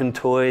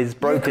toys,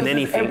 broken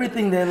anything.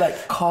 Everything, they're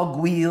like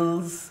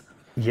cogwheels.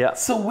 Yeah.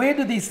 So where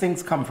do these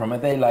things come from? Are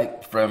they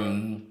like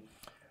from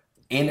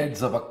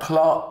innards of a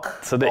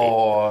clock,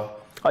 or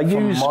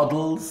from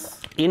models?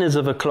 Inners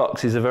of a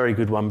clocks is a very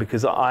good one,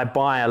 because I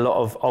buy a lot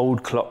of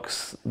old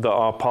clocks that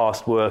are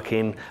past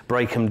working,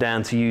 break them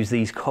down to use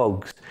these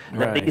cogs.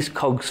 Now, these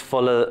cogs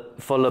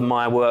follow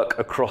my work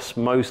across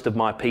most of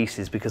my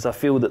pieces, because I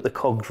feel that the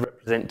cogs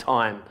represent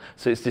time.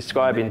 So it's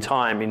describing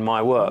time in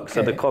my work.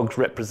 So the cogs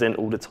represent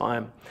all the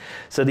time.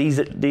 So these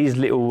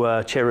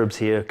little cherubs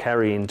here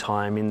carrying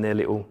time in their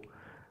little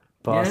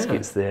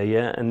baskets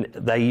there, and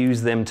they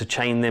use them to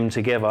chain them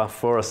together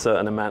for a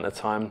certain amount of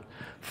time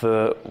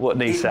for what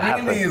needs to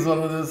happen. It really is one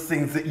of those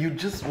things that you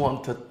just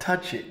want to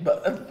touch it,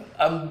 but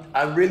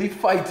I'm really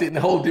fighting,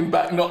 holding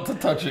back not to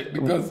touch it,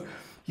 because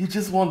you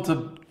just want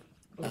to.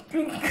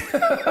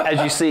 As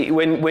you see,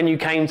 when you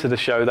came to the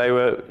show, they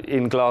were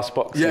in glass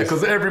boxes. Yeah,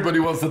 because everybody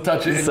wants to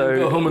touch it. So and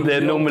go home and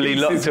they're normally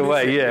locked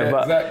away.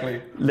 But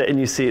exactly. Letting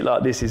you see it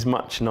like this is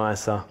much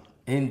nicer.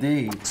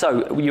 Indeed.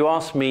 So you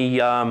asked me,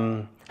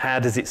 how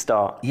does it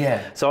start?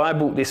 Yeah. So I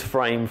bought this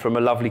frame from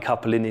a lovely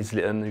couple in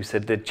Islington who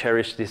said they'd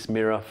cherished this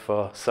mirror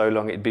for so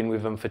long. It'd been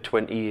with them for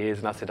 20 years.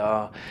 And I said,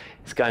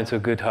 it's going to a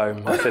good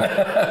home.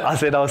 I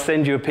said, I'll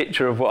send you a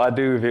picture of what I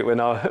do with it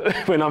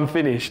when I'm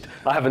finished.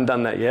 I haven't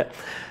done that yet.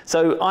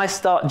 So I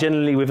start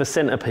generally with a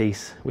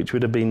centerpiece, which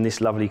would have been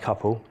this lovely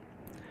couple,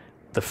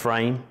 the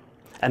frame.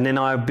 And then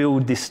I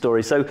build this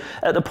story. So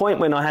at the point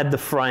when I had the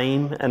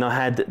frame and I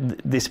had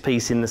this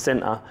piece in the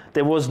center,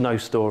 there was no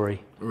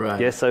story.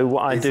 Right. Yeah. So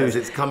what I do is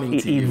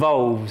it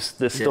evolves.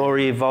 The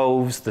story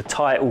evolves. The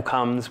title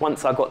comes.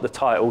 Once I got the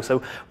title,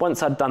 so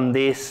once I'd done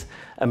this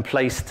and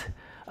placed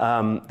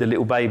the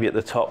little baby at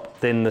the top,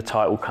 then the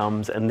title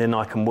comes, and then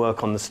I can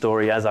work on the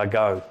story as I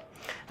go.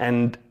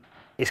 And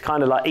it's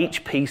kind of like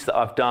each piece that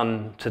I've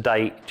done to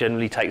date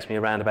generally takes me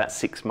around about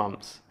 6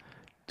 months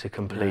to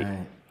complete.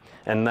 Right.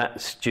 And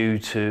that's due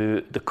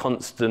to the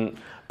constant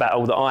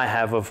battle that I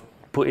have of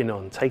putting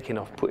on, taking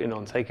off, putting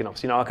on, taking off.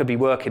 So, I could be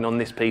working on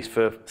this piece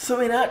for...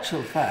 So in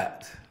actual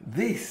fact,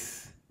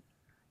 this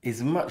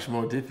is much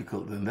more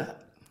difficult than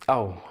that.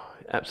 Oh,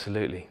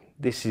 absolutely.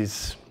 This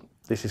is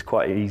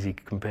quite easy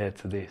compared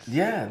to this.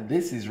 Yeah,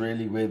 this is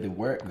really where the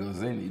work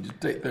goes in. You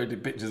just take 30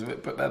 pictures of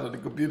it, put that on the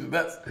computer,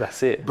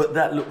 that's it. But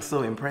that looks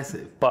so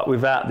impressive. But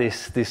without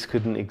this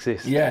couldn't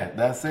exist. Yeah,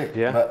 that's it.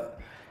 Yeah. But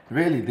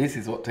really, this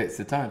is what takes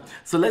the time.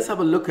 So let's have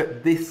a look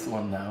at this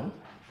one now.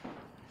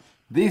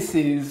 This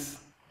is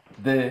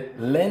the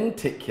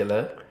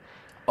lenticular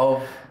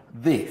of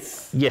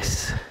this.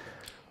 Yes.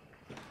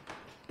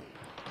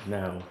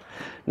 Now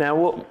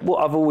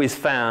what I've always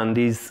found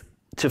is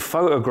to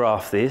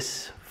photograph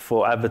this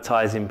for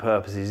advertising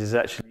purposes is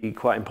actually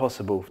quite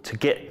impossible to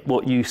get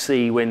what you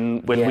see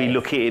when we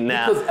look at it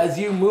now. Because as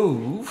you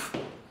move,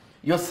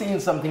 you're seeing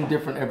something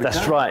different every time.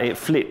 That's right, it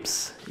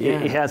flips. Yeah.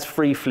 It has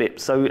 3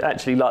 flips. So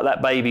actually, like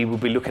that baby will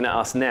be looking at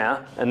us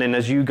now, and then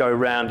as you go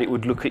around, it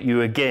would look at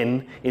you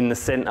again in the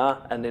center,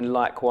 and then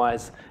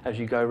likewise as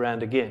you go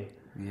around again.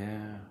 Yeah.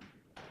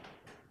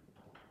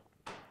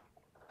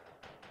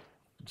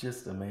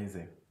 Just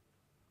amazing.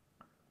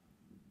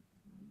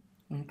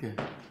 Okay.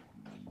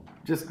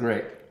 Just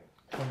great.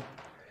 Come,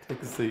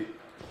 take a seat.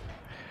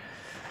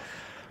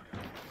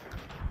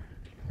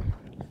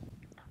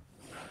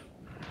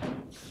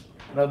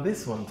 Now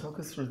this one, talk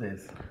us through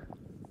this.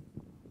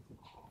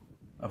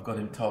 I've got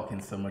him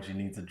talking so much he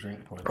needs a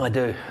drink. I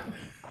do.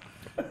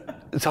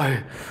 So,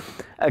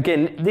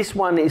 again, this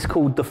one is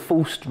called The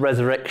Forced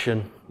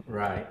Resurrection.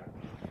 Right.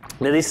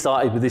 Now this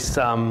started with this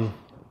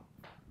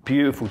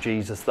beautiful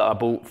Jesus that I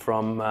bought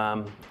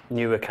from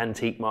Newark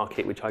Antique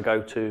Market, which I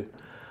go to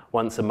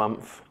once a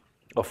month,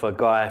 off a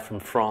guy from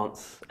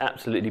France.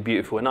 Absolutely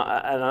beautiful. And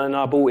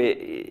I bought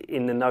it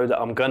in the know that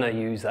I'm going to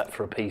use that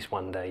for a piece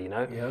one day,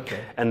 Yeah,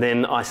 okay. And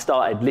then I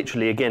started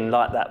literally again,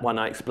 like that one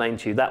I explained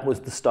to you. That was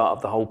the start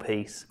of the whole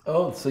piece.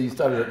 Oh, so you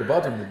started at the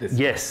bottom with this?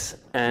 Yes.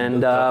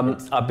 And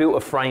I built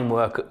a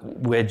framework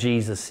where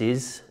Jesus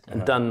is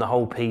and done the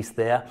whole piece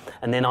there.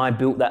 And then I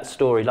built that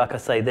story. Like I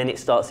say, then it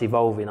starts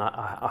evolving.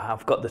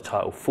 I've got the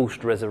title,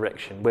 Forced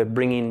Resurrection. We're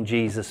bringing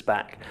Jesus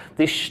back.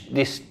 This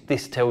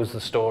tells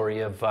the story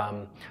of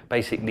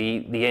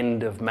basically the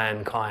end of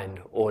mankind,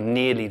 or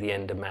nearly the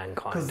end of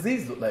mankind. Because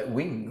these look like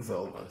wings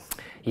almost.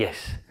 Yes.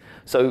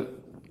 So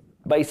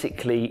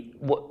basically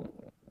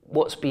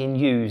what's being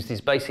used is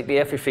basically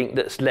everything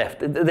that's left.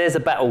 There's a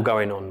battle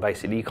going on,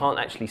 basically. You can't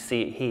actually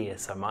see it here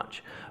so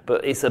much,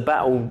 but it's a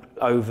battle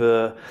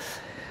over...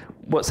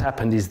 What's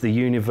happened is the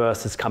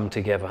universe has come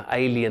together,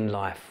 alien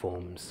life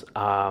forms,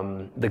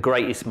 the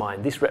greatest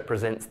mind. This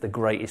represents the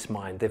greatest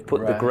mind. They've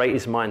put the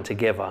greatest mind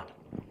together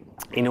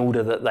in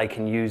order that they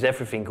can use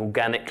everything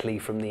organically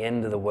from the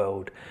end of the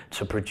world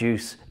to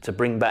produce, to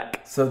bring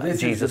back Jesus Christ. So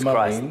this is the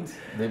mind,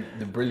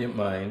 the brilliant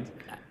mind.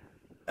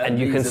 And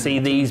you can see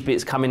these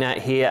bits coming out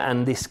here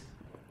and this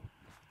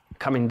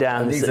coming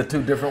down. And these are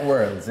 2 different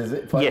worlds, is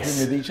it? Fighting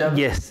with each other?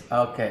 Yes.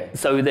 Okay.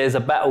 So there's a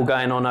battle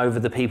going on over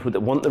the people that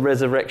want the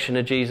resurrection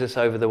of Jesus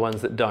over the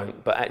ones that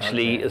don't. But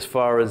actually, as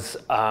far as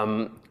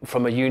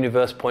from a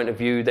universe point of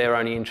view, they're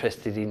only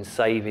interested in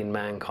saving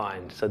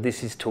mankind. So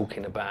this is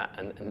talking about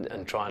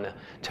and trying to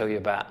tell you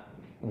about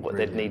what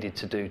they'd needed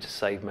to do to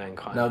save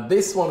mankind. Now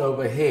this one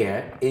over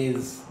here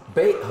is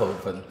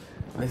Beethoven.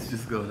 Let's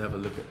just go and have a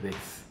look at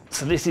this.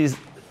 So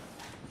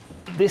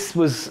this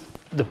was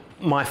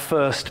my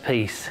first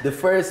piece. The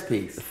first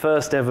piece? The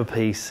first ever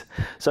piece.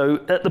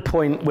 So at the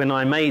point when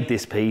I made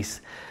this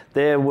piece,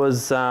 there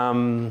was,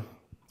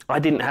 I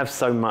didn't have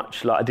so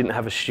much, like I didn't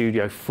have a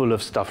studio full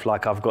of stuff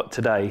like I've got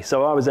today.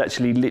 So I was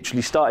actually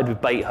literally started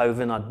with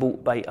Beethoven. I'd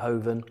bought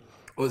Beethoven.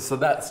 Well, so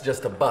that's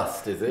just a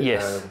bust, is it?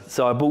 Yes.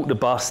 So I bought the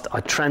bust, I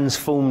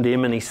transformed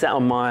him, and he sat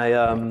on my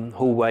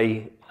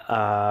hallway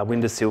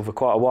windowsill for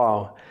quite a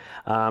while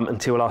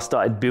until I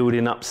started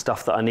building up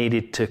stuff that I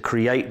needed to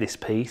create this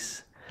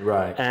piece.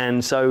 Right.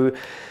 And so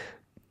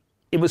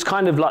it was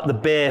kind of like the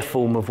bare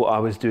form of what I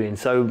was doing.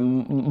 So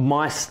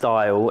my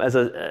style as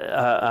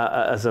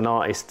an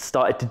artist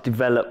started to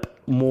develop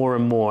more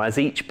and more. As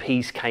each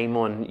piece came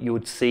on, you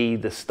would see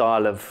the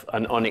style of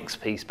an Onyx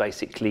piece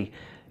basically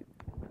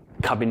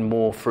coming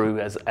more through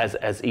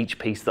as each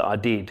piece that I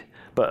did.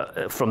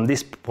 But from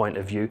this point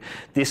of view,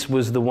 this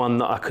was the one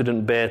that I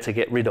couldn't bear to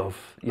get rid of,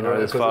 you know,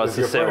 as far as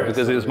to sell,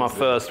 because it was my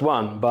first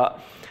one. But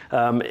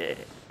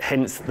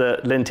hence the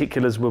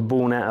lenticulars were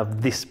born out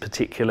of this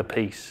particular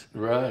piece.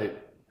 Right.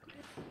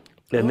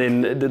 And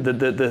then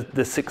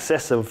the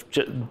success of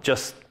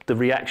just the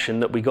reaction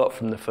that we got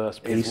from the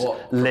first piece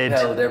led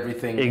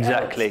everything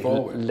exactly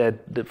led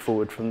it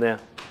forward from there.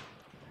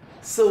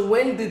 So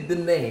when did the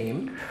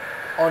name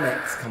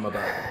Onyx come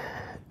about?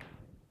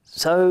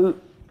 So,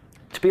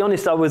 to be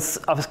honest, I was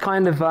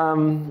kind of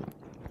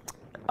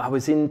I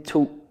was in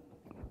talk.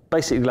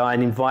 Basically, I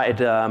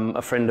invited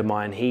a friend of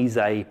mine. He's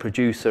a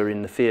producer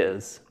in the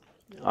theatres.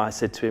 I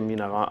said to him, you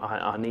know,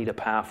 I need a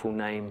powerful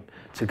name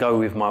to go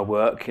with my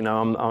work, you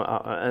know,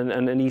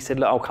 and he said,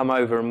 look, I'll come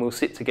over and we'll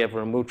sit together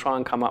and we'll try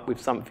and come up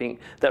with something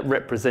that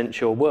represents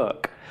your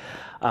work.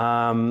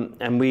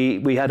 And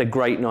we had a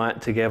great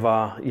night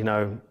together, you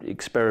know,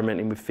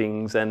 experimenting with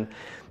things. And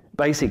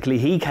basically,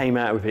 he came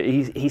out with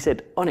it. He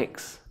said,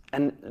 Onyx.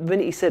 And when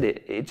he said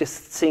it, it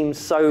just seemed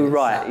so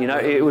right, you know,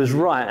 it was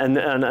right.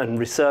 And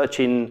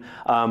researching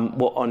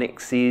what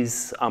onyx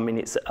is, I mean,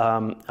 it's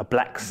a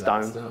black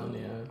stone.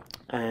 Yeah.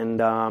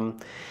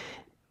 And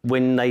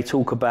when they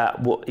talk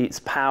about what its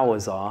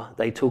powers are,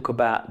 they talk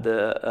about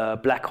the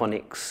black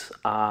onyx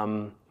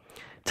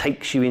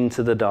takes you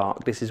into the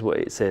dark. This is what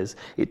it says.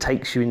 It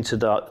takes you into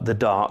the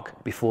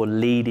dark before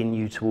leading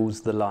you towards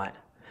the light.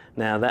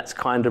 Now that's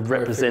kind of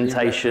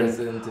representation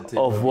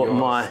of what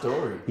my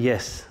story.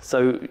 Yes.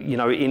 So you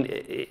know,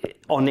 in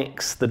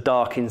Onyx, the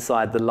dark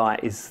inside the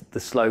light is the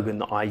slogan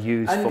that I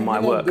use for my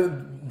work.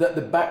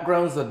 The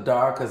backgrounds are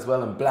dark as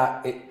well and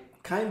black. It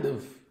kind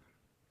of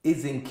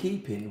is in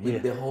keeping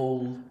with the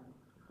whole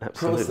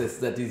process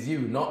that is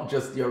you, not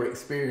just your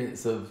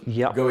experience of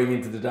going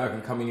into the dark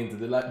and coming into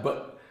the light,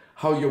 but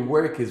how your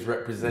work is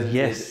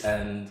represented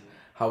and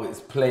how it's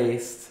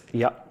placed.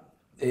 Yeah.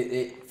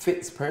 It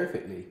fits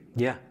perfectly.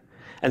 Yeah.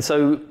 And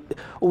so,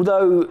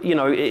 although, you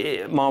know,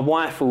 my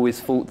wife always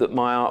thought that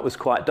my art was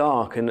quite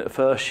dark, and at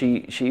first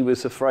she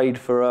was afraid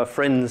for her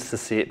friends to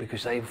see it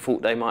because they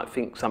thought they might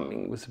think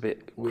something was a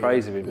bit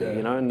crazy with me,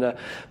 you know. And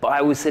but I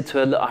always said to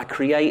her, look, I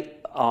create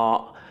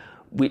art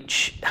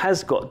which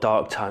has got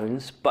dark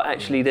tones, but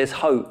actually there's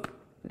hope.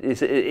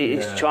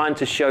 It's trying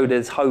to show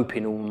there's hope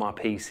in all my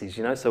pieces,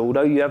 you know. So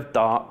although you have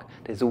dark,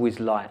 there's always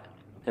light.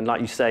 And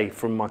like you say,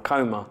 from my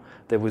coma,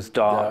 there was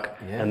dark,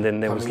 and then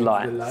there was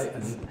light.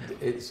 And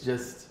it's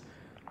just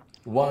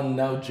one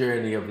now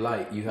journey of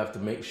light. You have to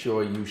make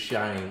sure you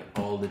shine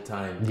all the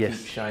time. Yes.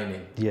 Keep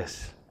shining.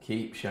 Yes.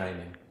 Keep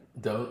shining.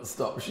 Don't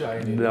stop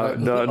shining. No.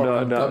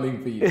 I'm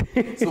coming for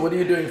you. So what are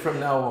you doing from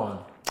now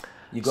on?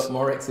 You got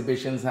more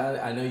exhibitions?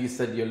 I know you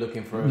said you're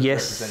looking for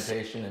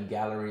representation and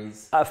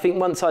galleries. I think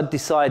once I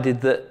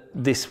decided that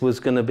this was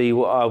going to be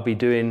what I'll be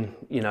doing,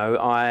 you know,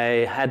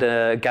 I had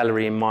a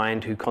gallery in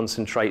mind who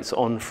concentrates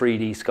on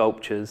 3D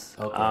sculptures.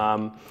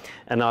 Okay.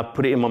 And I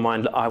put it in my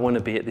mind, I want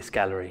to be at this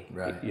gallery,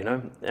 you know,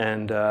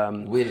 and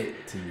will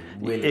it to you.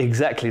 Will it.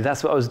 Exactly,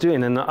 that's what I was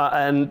doing.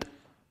 And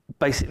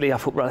basically I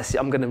thought, right,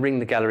 I'm going to ring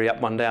the gallery up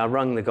one day. I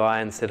rang the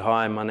guy and said,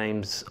 hi, my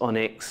name's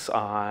Onyx.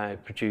 I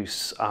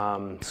produce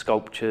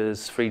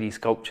sculptures, 3D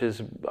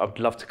sculptures. I'd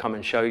love to come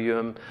and show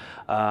you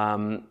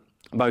them.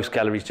 Most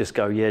galleries just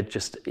go, yeah,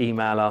 just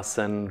email us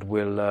and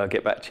we'll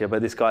get back to you.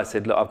 But this guy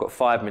said, look, I've got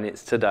 5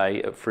 minutes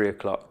today at 3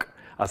 o'clock.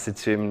 I said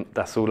to him,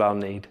 that's all I'll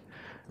need.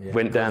 Yeah,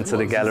 went down to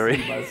the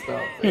gallery,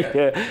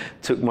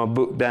 took my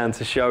book down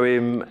to show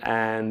him,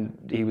 and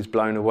he was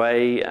blown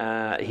away.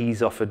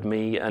 He's offered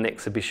me an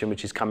exhibition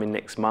which is coming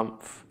next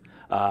month,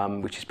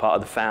 which is part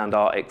of the Found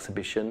Art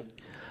exhibition.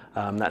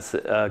 That's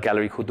a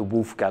gallery called the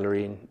Wolf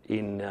Gallery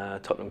in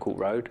Tottenham Court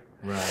Road.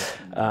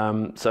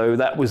 Right. So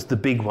that was the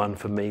big one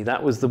for me.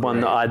 That was the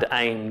one that I'd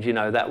aimed, you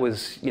know, that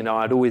was, you know,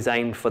 I'd always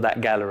aimed for that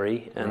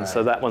gallery. And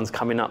so that one's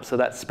coming up. So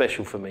that's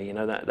special for me, you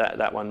know,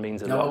 that one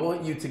means a lot. Now I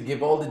want you to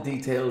give all the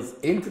details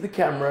into the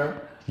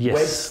camera,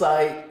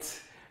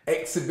 website,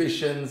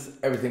 exhibitions,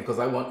 everything, because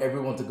I want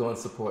everyone to go and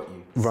support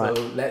you. Right.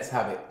 So let's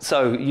have it.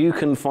 So you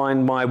can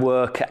find my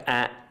work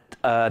at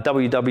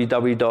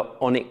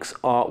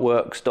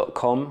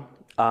www.onyxartworks.com.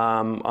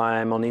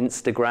 I'm on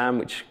Instagram,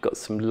 which got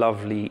some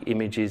lovely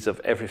images of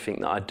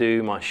everything that I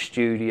do, my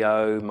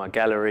studio, my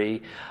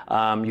gallery.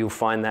 You'll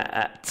find that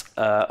at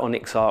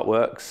Onyx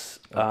Artworks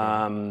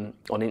on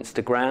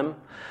Instagram.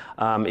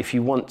 If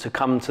you want to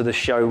come to the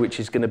show, which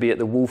is going to be at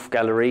the Wolf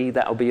Gallery,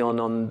 that'll be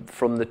on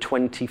from the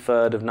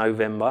 23rd of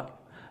November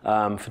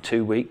for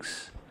 2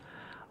 weeks.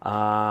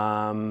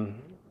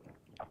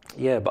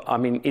 Yeah, but I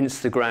mean,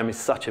 Instagram is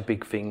such a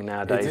big thing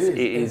nowadays. It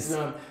is.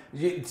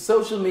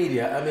 Social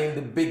media, I mean,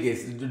 the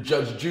biggest,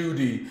 Judge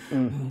Judy,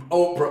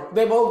 Oprah,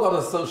 they've all got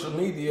a social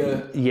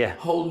media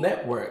whole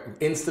network.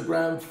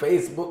 Instagram,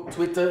 Facebook,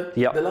 Twitter,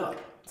 the lot.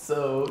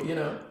 So, you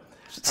know.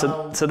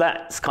 So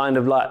that's kind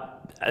of like,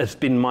 has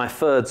been my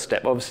third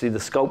step. Obviously, the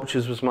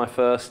sculptures was my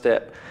first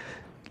step.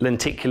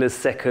 Lenticulars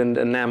second,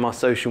 and now my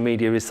social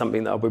media is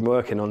something that I've been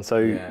working on. So,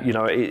 you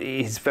know,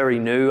 it's very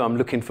new. I'm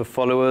looking for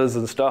followers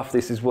and stuff.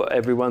 This is what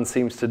everyone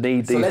seems to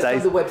need these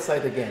days. So let's do the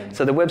website again.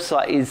 So the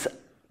website is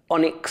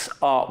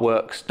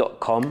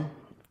onyxartworks.com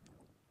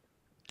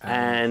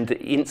and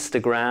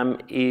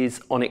Instagram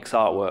is Onyx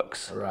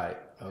Artworks. Right,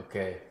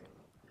 okay.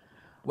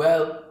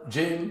 Well,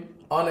 Jim,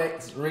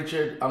 Onyx,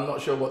 Richard, I'm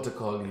not sure what to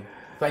call you.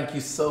 Thank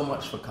you so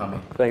much for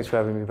coming. Thanks for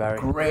having me, Barry.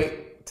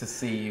 Great to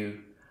see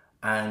you,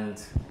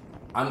 and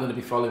I'm going to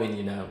be following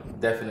you now,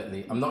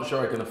 definitely. I'm not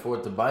sure I can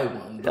afford to buy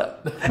one,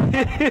 but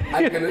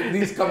I can at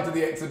least come to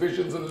the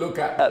exhibitions and look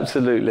at them.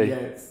 Absolutely.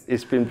 Yes.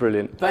 It's been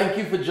brilliant. Thank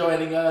you for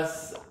joining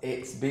us.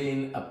 It's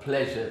been a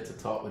pleasure to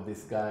talk with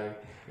this guy.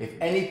 If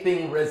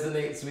anything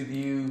resonates with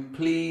you,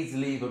 please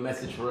leave a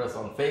message for us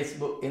on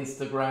Facebook,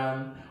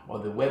 Instagram, or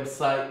the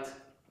website.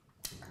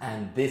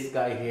 And this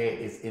guy here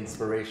is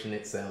inspiration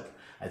itself.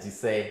 As you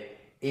say,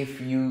 if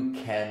you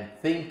can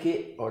think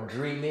it or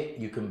dream it,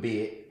 you can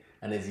be it.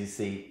 And as you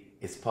see,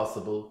 it's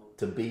possible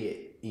to be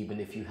it, even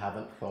if you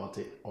haven't thought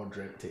it or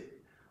dreamt it.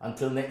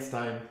 Until next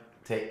time,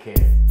 take care.